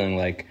really feeling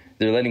like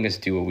they're letting us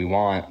do what we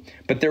want.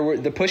 But there were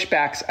the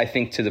pushbacks, I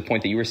think, to the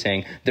point that you were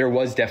saying. There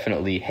was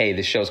definitely, hey,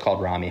 this show's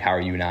called Rami. How are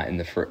you not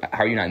in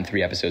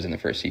 3 episodes in the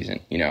first season?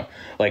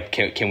 Like,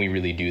 can we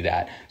really do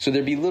that? So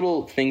there'd be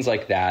little things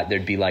like that.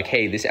 There'd be like,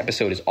 hey, this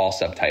episode is all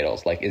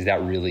subtitles. Like, is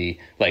that really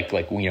like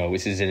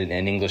this is an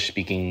English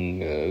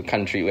speaking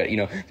country?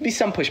 There'd be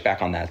some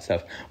pushback on that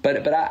stuff.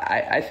 But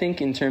I think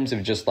in terms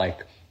of just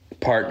like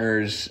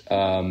partners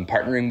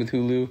partnering with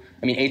Hulu,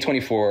 I mean,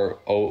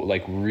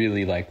 A24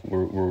 really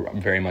we're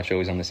very much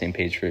always on the same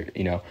page for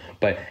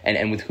but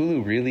and with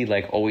Hulu really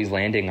like always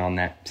landing on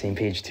that same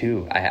page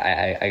too.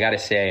 I gotta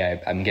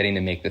say I'm getting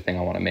to make the thing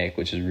I want to make,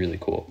 which is really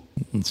cool.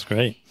 That's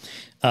great.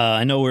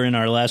 I know we're in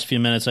our last few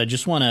minutes. I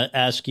just want to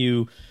ask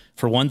you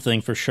for one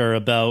thing for sure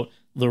about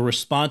the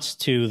response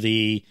to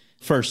the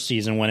first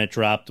season when it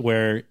dropped,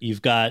 where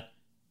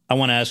I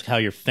want to ask how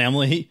your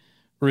family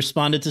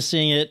responded to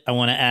seeing it. I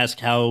want to ask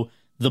how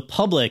the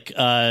public,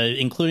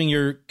 including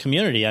your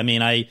community. I mean,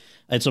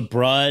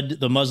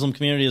 the Muslim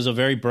community is a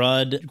very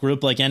broad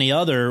group like any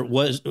other.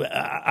 Let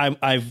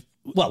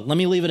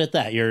me leave it at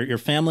that. Your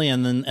family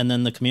and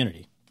then the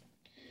community.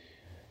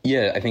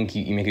 Yeah, I think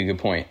you make a good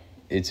point.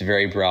 It's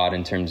very broad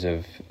in terms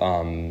of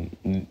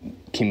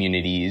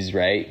communities,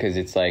 right? Because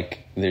it's like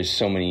there's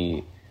so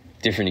many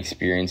different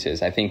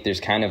experiences. I think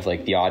there's kind of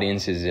like the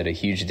audience is at a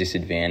huge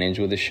disadvantage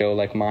with a show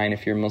like mine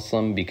if you're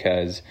Muslim,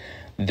 because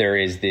there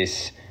is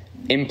this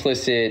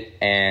implicit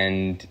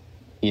and,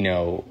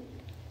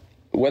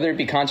 whether it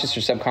be conscious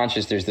or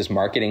subconscious, there's this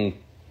marketing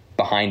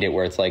behind it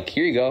where it's like,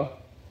 here you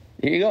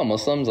go,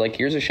 Muslims, like,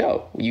 here's a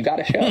show. You got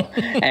a show.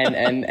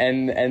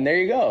 and there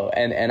you go.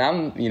 And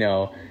I'm,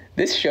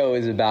 this show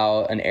is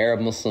about an Arab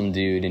Muslim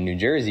dude in New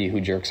Jersey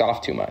who jerks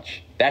off too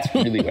much. That's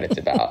really what it's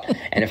about.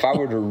 And if I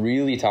were to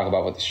really talk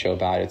about what the show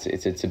about,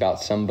 it's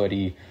about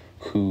somebody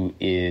who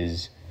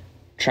is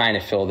trying to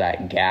fill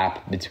that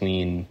gap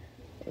between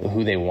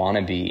who they want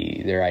to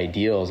be, their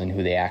ideals, and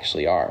who they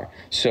actually are.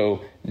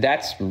 So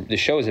the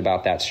show is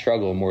about that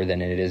struggle more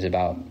than it is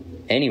about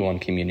any one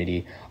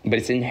community. But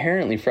it's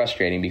inherently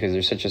frustrating because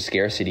there's such a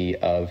scarcity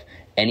of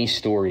any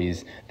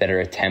stories that are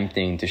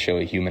attempting to show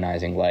a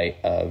humanizing light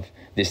of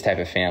this type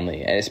of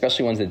family, and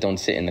especially ones that don't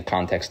sit in the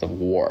context of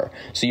war.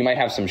 So you might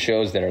have some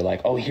shows that are like,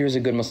 oh, here's a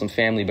good Muslim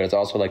family, but it's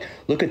also like,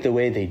 look at the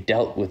way they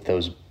dealt with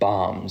those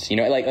bombs.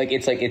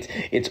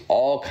 It's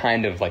all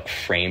kind of like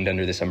framed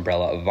under this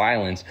umbrella of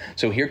violence.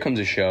 So here comes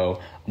a show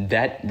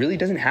that really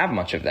doesn't have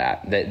much of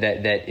that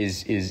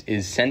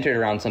is centered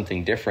around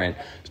something different.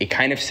 It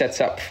kind of sets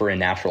up for a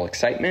natural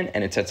excitement,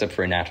 and it sets up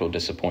for a natural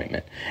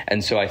disappointment.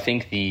 And so I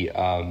think the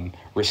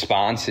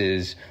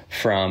responses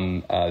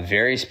from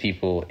various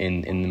people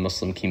in the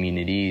Muslim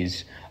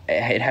communities,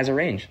 it has a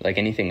range like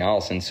anything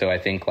else. And so I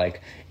think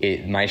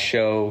my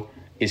show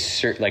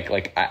is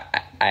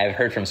I've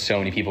heard from so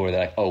many people where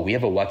they're like, oh, we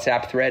have a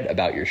WhatsApp thread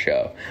about your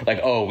show. Like,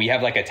 oh, we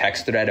have like a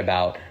text thread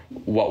about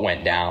what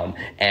went down.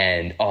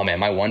 And, oh man,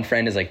 my one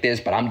friend is like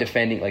this, but I'm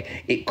defending.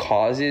 Like, it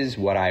causes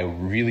what I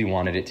really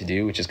wanted it to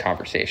do, which is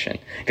conversation.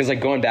 Because like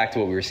going back to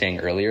what we were saying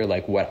earlier,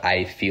 like what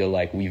I feel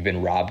like we've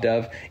been robbed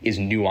of is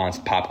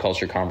nuanced pop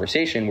culture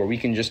conversation where we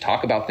can just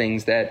talk about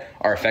things that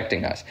are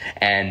affecting us.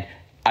 And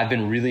I've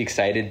been really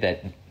excited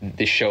that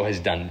this show has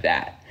done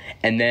that.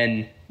 And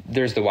then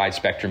there's the wide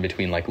spectrum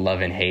between like love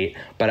and hate,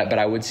 but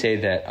I would say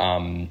that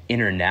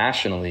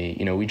internationally,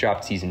 we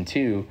dropped season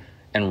 2,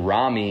 and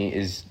Rami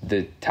is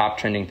the top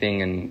trending thing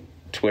in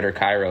Twitter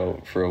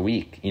Cairo for a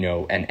week,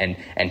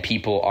 and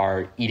people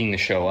are eating the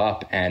show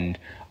up, and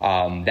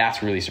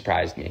that's really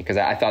surprised me, because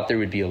I thought there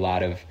would be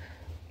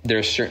there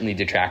are certainly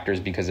detractors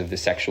because of the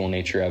sexual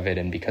nature of it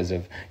and because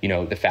of,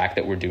 the fact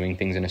that we're doing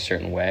things in a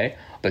certain way.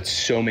 But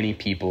so many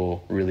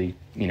people really,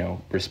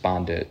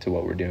 respond to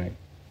what we're doing.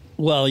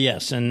 Well,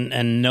 yes.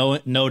 And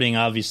noting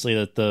obviously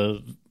that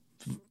the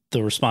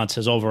response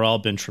has overall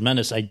been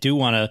tremendous.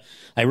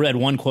 I read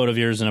one quote of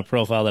yours in a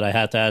profile that I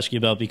had to ask you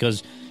about,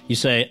 because you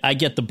say, I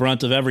get the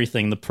brunt of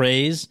everything, the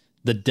praise,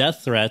 the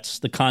death threats,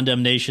 the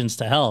condemnations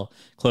to hell,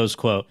 close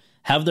quote.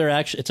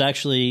 It's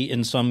actually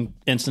in some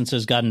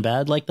instances gotten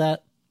bad like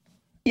that?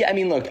 Yeah, I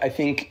mean, look, I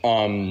think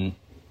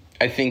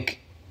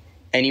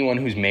anyone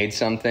who's made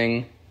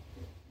something,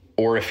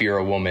 or if you're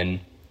a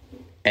woman,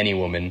 any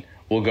woman,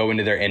 will go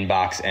into their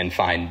inbox and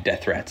find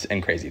death threats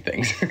and crazy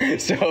things.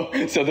 So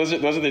those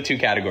are the two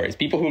categories.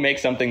 People who make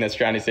something that's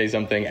trying to say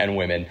something, and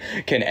women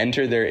can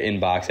enter their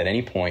inbox at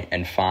any point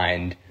and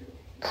find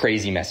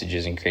crazy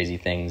messages and crazy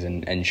things,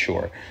 and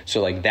sure.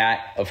 So like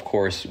that, of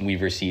course,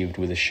 we've received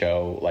with a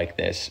show like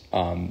this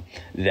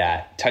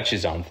that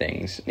touches on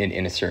things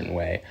in a certain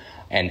way.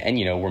 And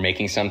we're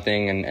making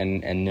something,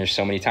 and there's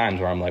so many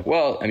times where I'm like,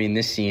 well, I mean,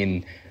 this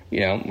scene,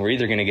 we're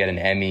either going to get an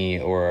Emmy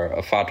or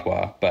a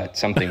fatwa, but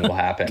something will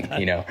happen,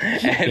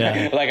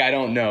 and like, I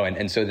don't know.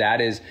 And so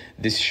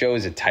this show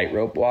is a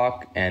tightrope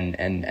walk,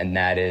 and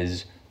that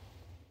is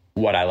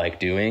what I like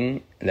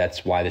doing.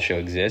 That's why the show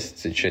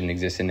exists. It shouldn't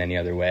exist in any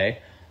other way.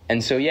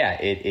 And so, yeah,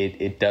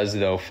 it does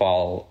though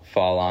fall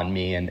on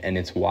me, and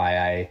it's why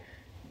I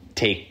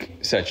take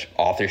such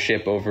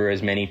authorship over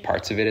as many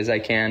parts of it as I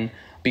can.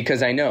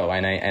 Because I know,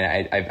 and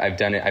I've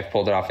done it, I've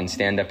pulled it off in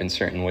stand-up in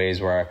certain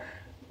ways where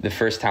the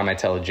first time I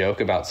tell a joke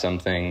about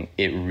something,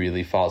 it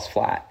really falls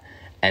flat.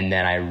 And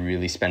then I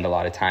really spend a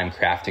lot of time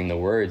crafting the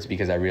words,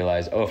 because I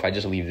realize, if I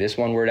just leave this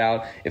one word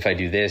out, if I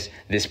do this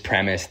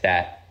premise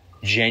that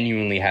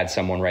genuinely had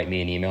someone write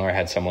me an email or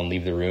had someone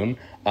leave the room,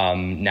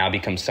 now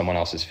becomes someone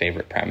else's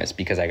favorite premise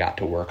because I got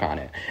to work on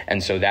it.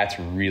 And so that's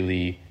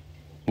really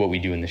what we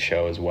do in the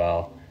show as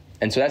well.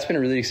 And so that's been a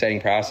really exciting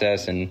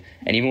process. And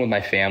even with my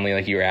family,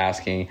 like you were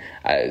asking,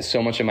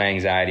 so much of my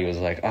anxiety was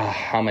like,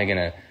 how am I going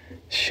to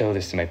show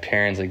this to my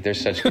parents? Like, they're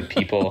such good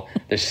people.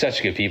 They're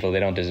such good people. They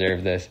don't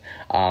deserve this.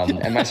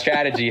 And my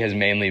strategy has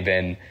mainly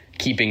been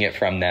keeping it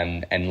from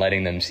them and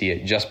letting them see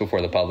it just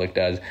before the public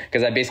does.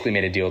 Because I basically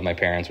made a deal with my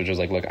parents, which was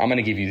like, look, I'm going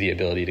to give you the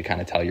ability to kind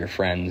of tell your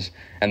friends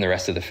and the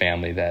rest of the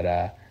family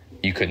that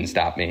you couldn't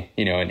stop me,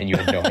 and you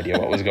had no idea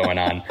what was going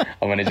on.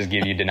 I'm going to just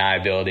give you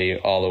deniability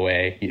all the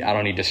way. I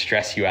don't need to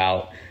stress you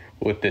out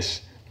with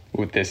this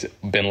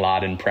Bin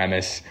Laden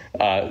premise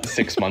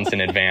 6 months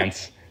in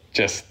advance.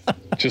 Just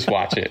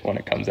watch it when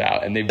it comes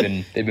out. And they've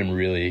been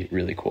really,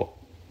 really cool.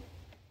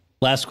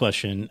 Last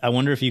question. I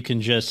wonder if you can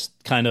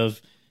just kind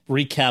of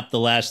recap the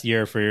last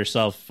year for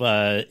yourself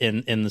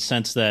in the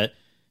sense that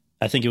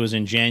I think it was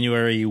in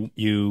January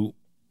you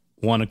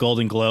won a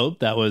Golden Globe.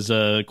 That was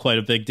quite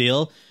a big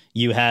deal.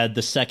 You had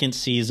the second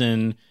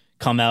season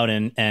come out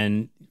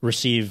and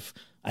receive,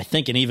 I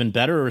think, an even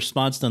better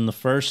response than the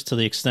first, to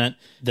the extent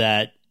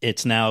that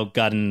it's now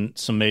gotten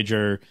some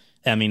major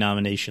Emmy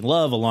nomination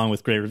love, along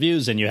with great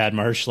reviews. And you had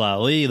Mahershala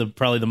Ali,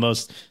 probably the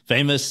most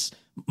famous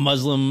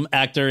Muslim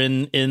actor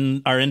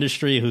in our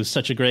industry, who's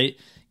such a great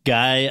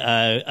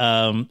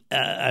guy.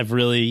 I've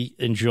really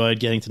enjoyed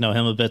getting to know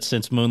him a bit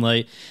since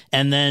Moonlight.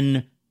 And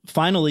then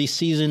finally,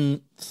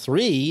 season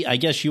 3, I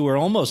guess you were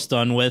almost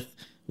done with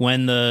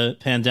when the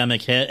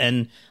pandemic hit,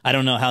 and I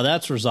don't know how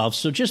that's resolved.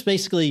 So just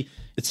basically,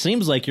 it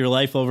seems like your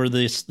life over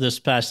this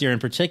past year in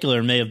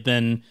particular may have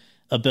been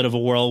a bit of a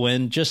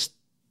whirlwind. Just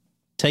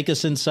take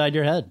us inside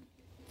your head.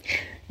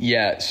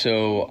 Yeah,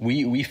 so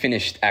we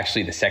finished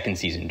actually the second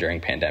season during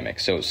pandemic.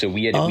 So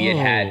we had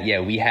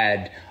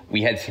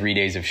 3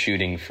 days of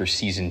shooting for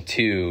season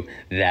 2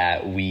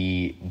 that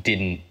we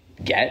didn't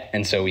get,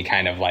 and so we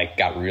kind of like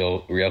got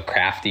real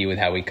crafty with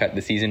how we cut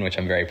the season, which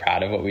I'm very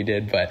proud of what we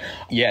did. But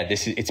yeah,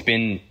 it's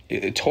been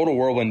a total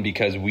whirlwind,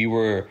 because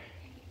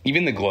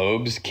even the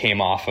Globes came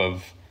off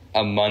of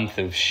a month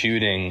of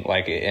shooting,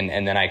 like,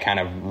 and then I kind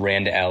of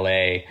ran to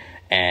LA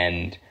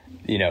and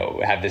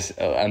have this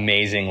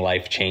amazing,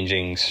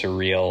 life-changing,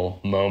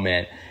 surreal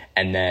moment.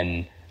 And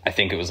then I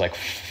think it was like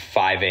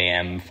 5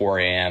 a.m., 4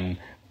 a.m.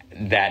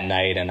 that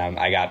night, and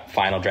I got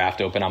Final Draft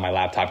open on my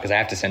laptop because I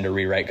have to send a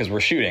rewrite because we're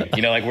shooting,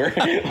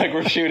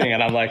 we're shooting,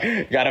 and I'm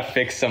like, got to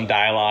fix some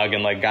dialogue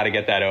and like got to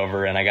get that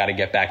over, and I got to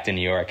get back to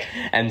New York.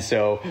 And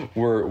so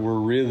we're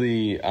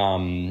really,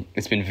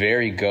 it's been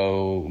very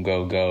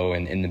go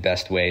and in the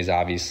best ways,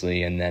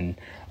 obviously. And then,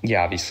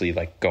 yeah, obviously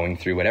like going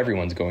through what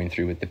everyone's going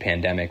through with the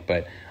pandemic,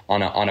 but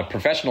on a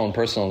professional and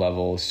personal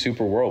level,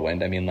 super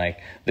whirlwind. I mean, like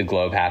the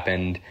Globe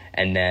happened,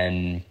 and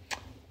then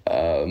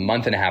a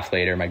month and a half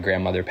later, my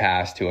grandmother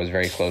passed, who I was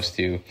very close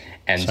to.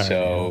 And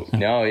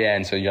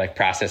and so you're like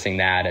processing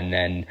that. And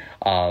then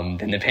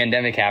the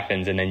pandemic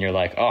happens, and then you're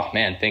like, oh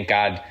man, thank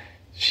God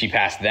she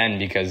passed then,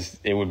 because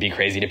it would be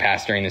crazy to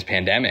pass during this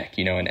pandemic,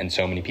 and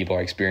so many people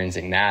are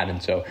experiencing that.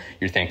 And so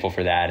you're thankful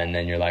for that. And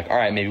then you're like, all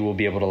right, maybe we'll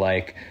be able to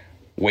like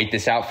wait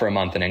this out for a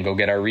month and then go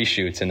get our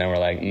reshoots. And then we're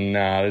like,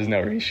 no, there's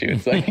no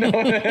reshoots. Like, no,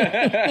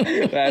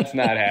 that's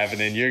not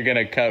happening. You're going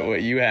to cut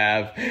what you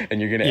have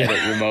and you're going to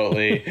edit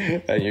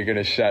remotely and you're going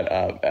to shut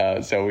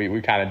up. So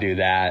we kind of do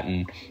that.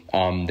 And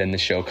then the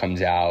show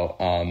comes out.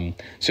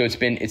 So it's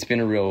been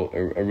a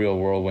real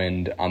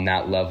whirlwind on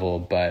that level.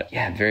 But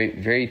yeah, very,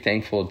 very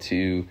thankful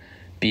to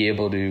be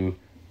able to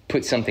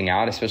put something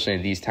out, especially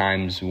at these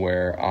times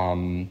where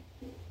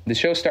the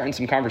show's starting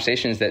some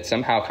conversations that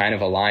somehow kind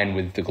of align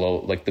with the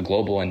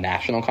global and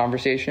national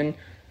conversation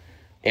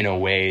in a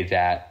way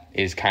that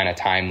is kind of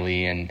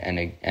timely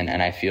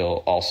and I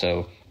feel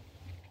also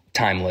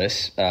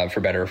timeless, for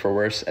better or for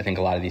worse. I think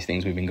a lot of these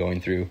things we've been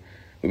going through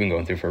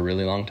for a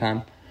really long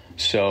time.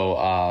 So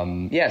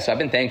so I've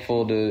been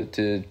thankful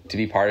to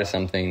be part of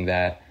something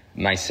that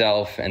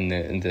myself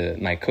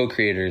and my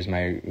co-creators,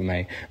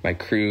 my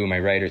crew, my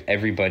writers,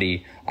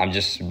 everybody, I'm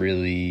just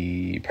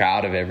really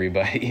proud of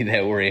everybody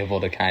that we're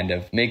able to kind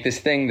of make this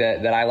thing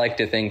that I like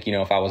to think,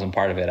 if I wasn't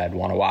part of it, I'd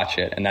want to watch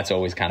it. And that's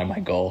always kind of my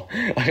goal.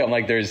 Like, I'm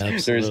like, there's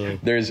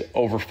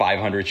over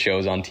 500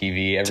 shows on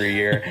TV every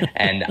year.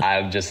 And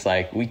I'm just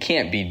like, we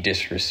can't be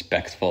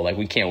disrespectful. Like,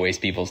 we can't waste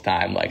people's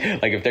time. Like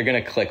if they're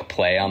going to click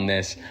play on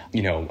this,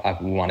 we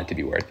want it to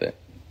be worth it.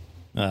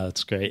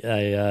 That's great.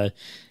 I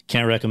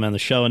can't recommend the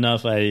show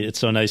enough. It's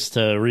so nice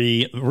to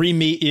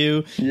re-meet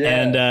you. Yeah.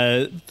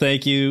 And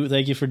thank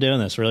you for doing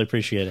this. Really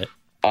appreciate it.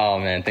 Oh,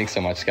 man. Thanks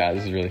so much, Scott.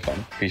 This is really fun.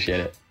 Appreciate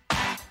it.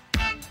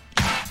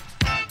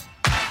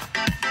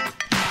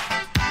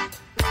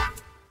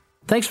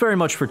 Thanks very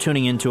much for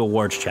tuning in to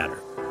Awards Chatter.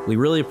 We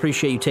really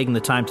appreciate you taking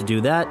the time to do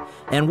that,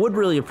 and would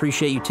really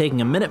appreciate you taking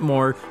a minute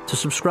more to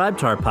subscribe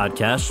to our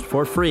podcast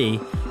for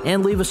free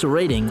and leave us a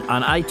rating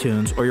on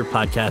iTunes or your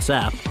podcast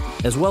app,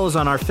 as well as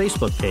on our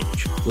Facebook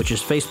page, which is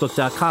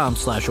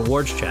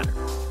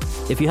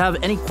facebook.com/awardschatter. If you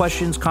have any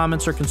questions,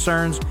 comments, or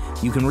concerns,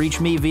 you can reach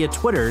me via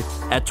Twitter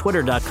at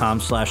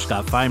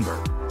twitter.com/Scott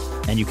Feinberg.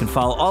 And you can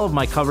follow all of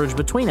my coverage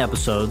between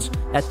episodes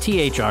at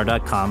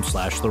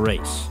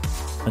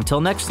thr.com/therace.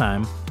 Until next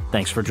time,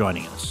 thanks for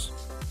joining us.